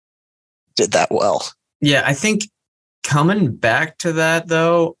did that well. Yeah, I think coming back to that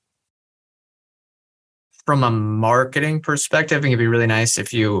though, from a marketing perspective, I think it'd be really nice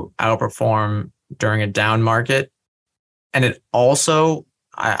if you outperform during a down market. And it also,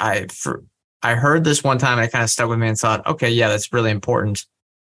 I heard this one time and it kind of stuck with me and thought, okay, yeah, that's really important.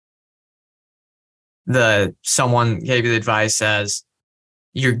 Someone gave you the advice as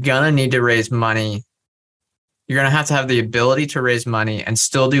you're going to need to raise money. You're going to have the ability to raise money and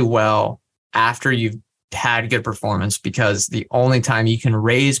still do well after you've had good performance, because the only time you can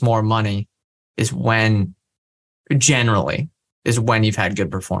raise more money is when you've had good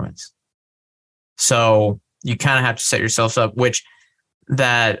performance. So you kind of have to set yourselves up, which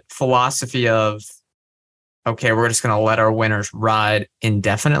that philosophy of, okay, we're just going to let our winners ride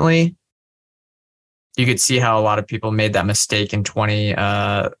indefinitely. You could see how a lot of people made that mistake in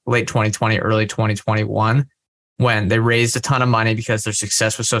late 2020, early 2021, when they raised a ton of money because their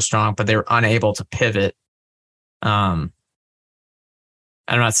success was so strong, but they were unable to pivot. I'm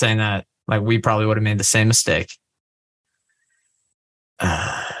not saying that like we probably would have made the same mistake.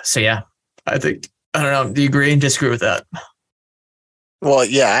 So yeah, I don't know. Do you agree and disagree with that? Well,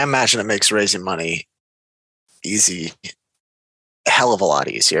 yeah, I imagine it makes raising money easy, a hell of a lot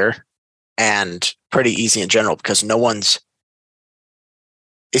easier, and pretty easy in general, because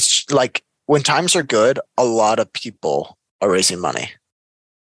it's like when times are good, a lot of people are raising money.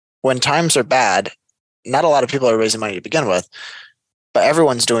 When times are bad, not a lot of people are raising money to begin with, but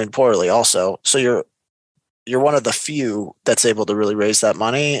everyone's doing poorly also. So you're one of the few that's able to really raise that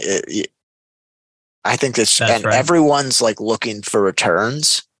money. I think that's right. Everyone's like looking for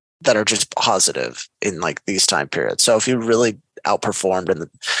returns that are just positive in like these time periods. So if you really outperformed, and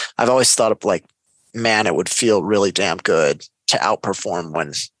I've always thought of like, man, it would feel really damn good to outperform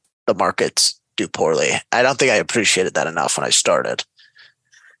when the markets do poorly. I don't think I appreciated that enough when I started.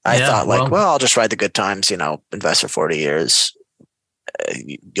 I thought I'll just ride the good times, invest for 40 years.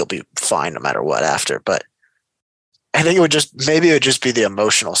 You'll be fine no matter what after. But I think it would just be the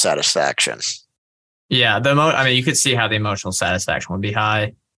emotional satisfaction. Yeah. You could see how the emotional satisfaction would be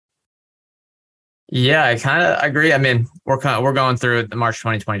high. Yeah, I kind of agree. I mean, we're going through the March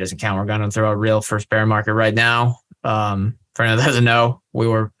 2020 doesn't count. We're going through a real first bear market right now. For anyone that doesn't know, we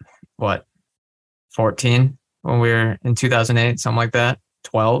were 14 when we were in 2008, something like that.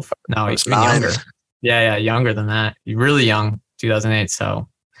 12. No, even younger. Yeah, younger than that. You're really young, 2008. So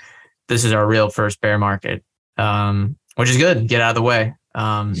this is our real first bear market, which is good. Get out of the way.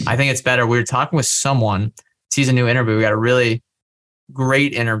 I think it's better. We were talking with someone. He's a new interview. We got a really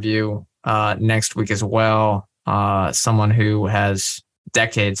great interview next week as well. Someone who has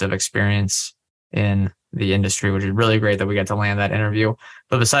decades of experience in the industry, which is really great that we got to land that interview.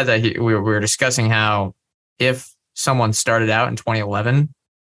 But besides that, we were discussing how if someone started out in 2011,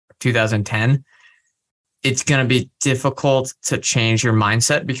 2010, it's going to be difficult to change your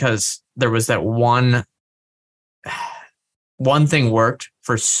mindset, because there was that one thing worked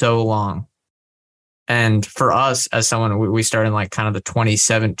for so long. And for us, as someone, we started in like kind of the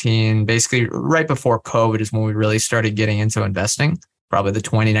 2017, basically right before COVID is when we really started getting into investing. Probably the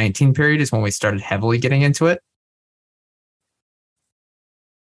 2019 period is when we started heavily getting into it.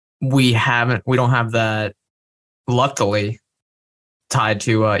 We don't have that, luckily, tied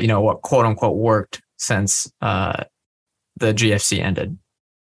to, what quote unquote worked since the GFC ended.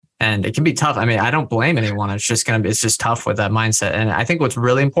 And it can be tough. I mean, I don't blame anyone. It's just tough with that mindset. And I think what's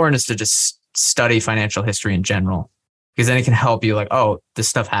really important is to just study financial history in general, because then it can help you like, oh, this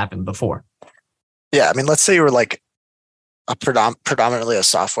stuff happened before. Yeah. I mean, let's say you were like a predominantly a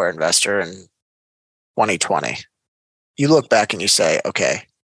software investor in 2020. You look back and you say, okay,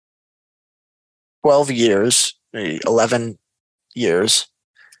 12 years, 11 years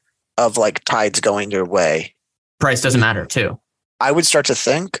of like tides going your way. Price doesn't matter too. I would start to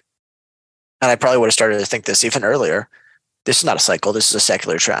think, and I probably would have started to think this even earlier, this is not a cycle. This is a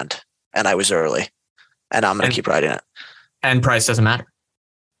secular trend. And I was early, and I'm going to keep riding it. And price doesn't matter.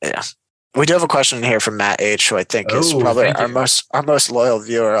 Yeah. We do have a question here from Matt H, who I think is probably our most loyal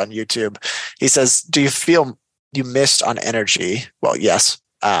viewer on YouTube. He says, do you feel you missed on energy? Well, yes.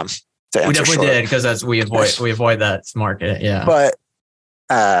 We definitely did, because we avoid that market. Yeah.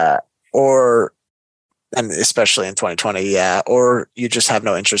 But, or And especially in 2020, yeah. Or you just have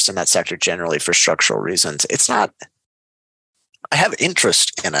no interest in that sector generally for structural reasons. It's not, I have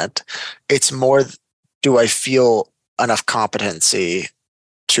interest in it. It's more, do I feel enough competency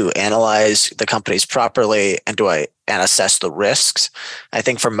to analyze the companies properly, and assess the risks? I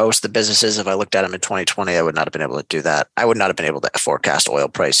think for most of the businesses, if I looked at them in 2020, I would not have been able to do that. I would not have been able to forecast oil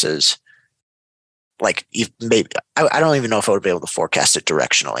prices. Like, maybe I don't even know if I would be able to forecast it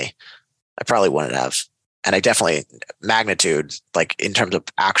directionally. I probably wouldn't have. And I definitely, magnitude, like in terms of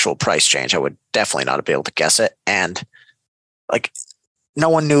actual price change, I would definitely not be able to guess it. And like, no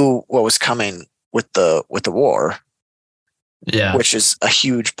one knew what was coming with the war. Yeah. Which is a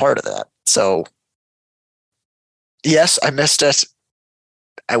huge part of that. So yes, I missed it.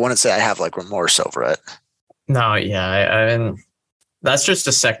 I wouldn't say I have like remorse over it. No, yeah. I mean, that's just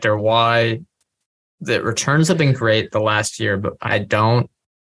a sector. Why the returns have been great the last year, but I don't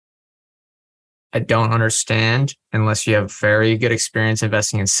understand unless you have very good experience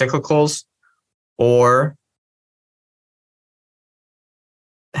investing in cyclicals or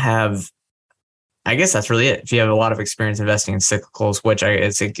I guess that's really it. If you have a lot of experience investing in cyclicals, which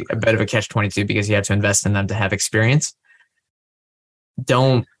it's a bit of a catch-22 because you have to invest in them to have experience.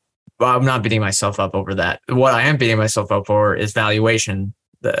 I'm not beating myself up over that. What I am beating myself up for is valuation.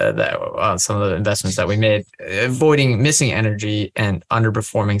 Some of the investments that we made, missing energy and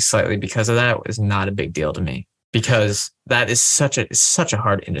underperforming slightly because of that is not a big deal to me, because that is such a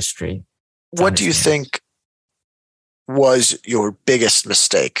hard industry. What do you think was your biggest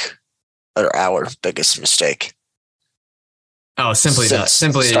mistake? Or our biggest mistake? Oh, simply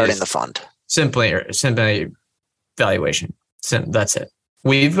starting the fund. Simply valuation. That's it.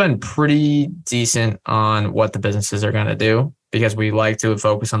 We've been pretty decent on what the businesses are going to do because we like to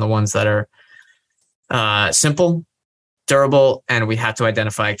focus on the ones that are simple, durable, and we have to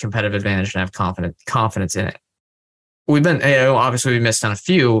identify a competitive advantage and have confidence in it. We've been, obviously we missed on a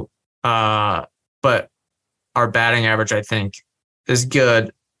few, but our batting average, I think, is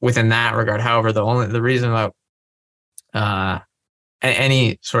good within that regard. However, the reason about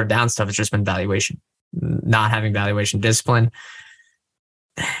any sort of down stuff has just been valuation, not having valuation discipline.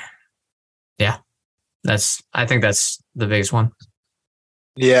 Yeah, I think that's the biggest one.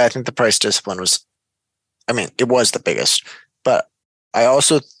 Yeah, I think the price discipline it was the biggest, but I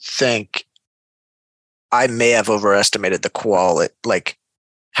also think I may have overestimated the quality, like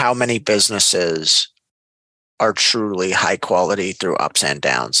how many businesses are truly high quality through ups and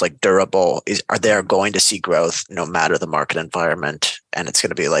downs, like durable. Are they going to see growth no matter the market environment? And it's going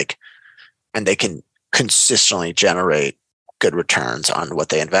to be and they can consistently generate good returns on what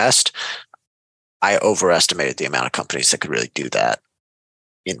they invest. I overestimated the amount of companies that could really do that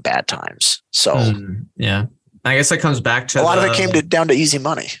in bad times. So yeah, I guess that comes back to a lot of it came down to easy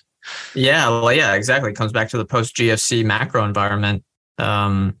money. Yeah, well, yeah, exactly. It comes back to the post GFC macro environment.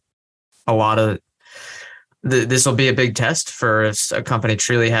 A lot of this will be a big test for if a company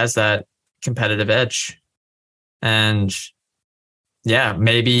truly has that competitive edge. And yeah,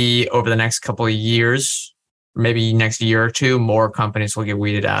 maybe over the next couple of years, maybe next year or two, more companies will get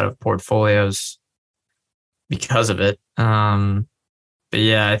weeded out of portfolios because of it. But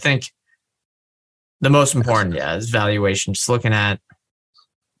yeah, I think the most important, is valuation. Just looking at,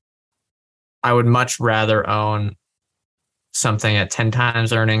 I would much rather own something at 10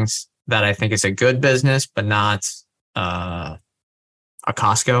 times earnings that I think is a good business, but not a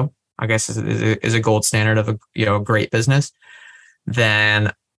Costco, I guess is a gold standard of a great business,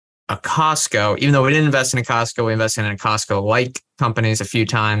 than a Costco. Even though we didn't invest in a Costco, we invested in a Costco-like companies a few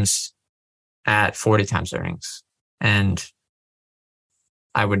times at 40 times earnings. And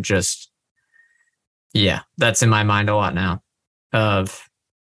I would just, that's in my mind a lot now of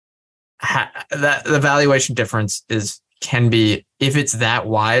that the valuation difference can be, if it's that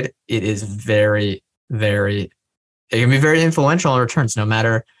wide, it is very, very, it can be very influential on returns, no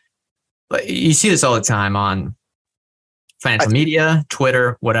matter, you see this all the time on financial media,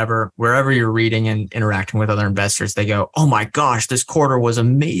 Twitter, whatever, wherever you're reading and interacting with other investors, they go, oh my gosh, this quarter was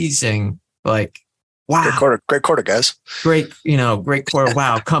amazing. Like, wow. Great quarter, guys. Great quarter.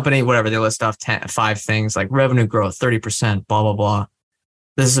 Wow. Company, whatever. They list off 5 things like revenue growth, 30%, blah, blah, blah.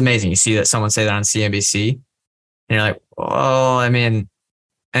 This is amazing. You see that someone say that on CNBC. And you're like, well, and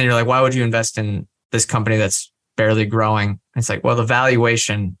you're like, why would you invest in this company that's barely growing? And it's like, well, the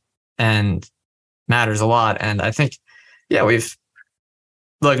valuation and matters a lot. And I think,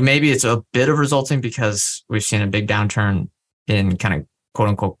 maybe it's a bit of resulting because we've seen a big downturn in kind of quote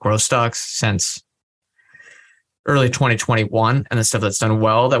unquote growth stocks since early 2021. And the stuff that's done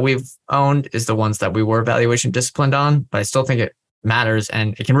well that we've owned is the ones that we were valuation disciplined on. But I still think it matters,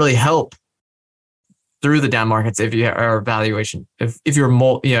 and it can really help through the down markets if you are valuation, if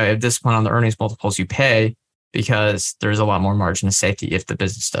you're if disciplined on the earnings multiples you pay, because there's a lot more margin of safety if the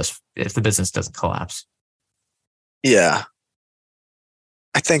business doesn't collapse. Yeah.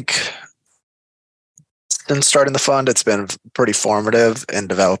 I think since starting the fund, it's been pretty formative in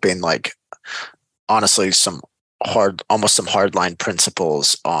developing, like, honestly, some hardline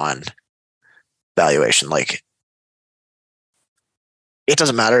principles on valuation. Like, it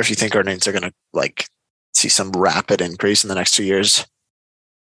doesn't matter if you think earnings are going to like see some rapid increase in the next 2 years.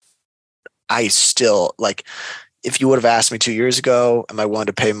 I still, like, if you would have asked me 2 years ago, am I willing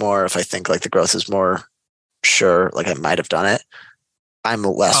to pay more if I think like the growth is more sure, like I might have done it. I'm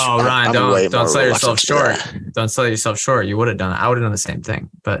less. Oh, Ryan, don't sell yourself short. Don't sell yourself short. You would have done it. I would have done the same thing,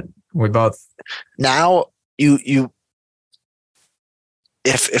 but we both. Now you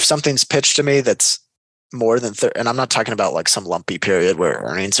if something's pitched to me that's more than 30, and I'm not talking about like some lumpy period where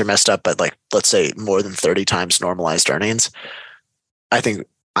earnings are messed up, but like, let's say more than 30 times normalized earnings, I think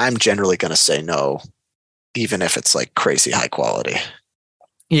I'm generally going to say no, even if it's like crazy high quality.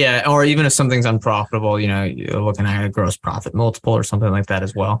 Yeah, or even if something's unprofitable, you're looking at a gross profit multiple or something like that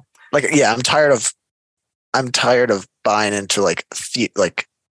as well. Like, yeah, I'm tired of buying into like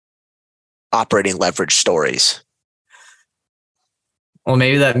operating leverage stories. Well,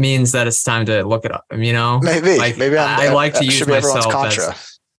 maybe that means that it's time to look it up. Maybe I like to use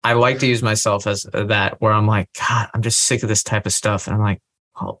myself I like to use myself as that, where I'm like, God, I'm just sick of this type of stuff, and I'm like,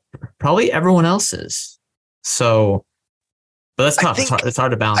 well, probably everyone else is. So. But that's tough. It's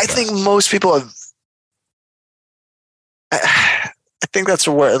hard to balance. I think most people have. I think that's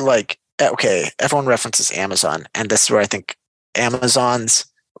where, like, okay, everyone references Amazon, and this is where I think Amazon's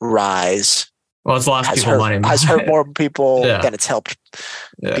rise. Well, it's lost people money. Has hurt more people than it's helped,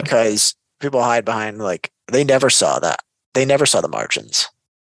 because people hide behind, like, they never saw that. They never saw the margins,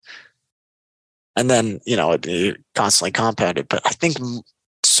 and then it constantly compounded. But I think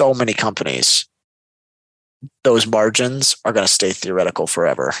so many companies, those margins are going to stay theoretical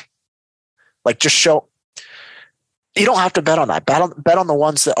forever. Like, just show. You don't have to bet on that. Bet on the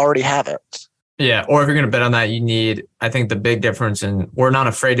ones that already have it. Yeah, or if you're going to bet on that, you need. I think the big difference, and we're not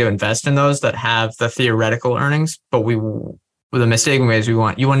afraid to invest in those that have the theoretical earnings, but the mistaken ways you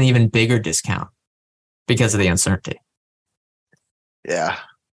want an even bigger discount because of the uncertainty. Yeah.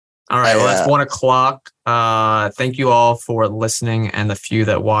 All right, well, that's 1:00. Thank you all for listening, and the few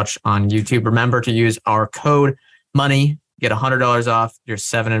that watch on YouTube. Remember to use our code MONEY. Get $100 off your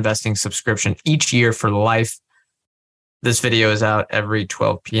 7 investing subscription each year for life. This video is out every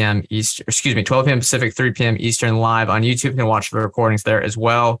 12 p.m. Eastern. 12 p.m. Pacific, 3 p.m. Eastern, live on YouTube. You can watch the recordings there as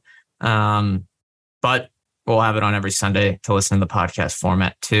well. But we'll have it on every Sunday to listen to the podcast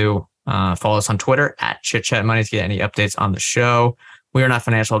format too. Follow us on Twitter @ChitChatMoney to get any updates on the show. We are not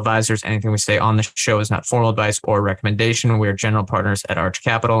financial advisors. Anything we say on the show is not formal advice or recommendation. We are general partners at Arch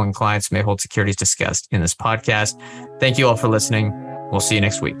Capital, and clients may hold securities discussed in this podcast. Thank you all for listening. We'll see you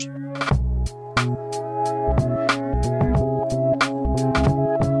next week.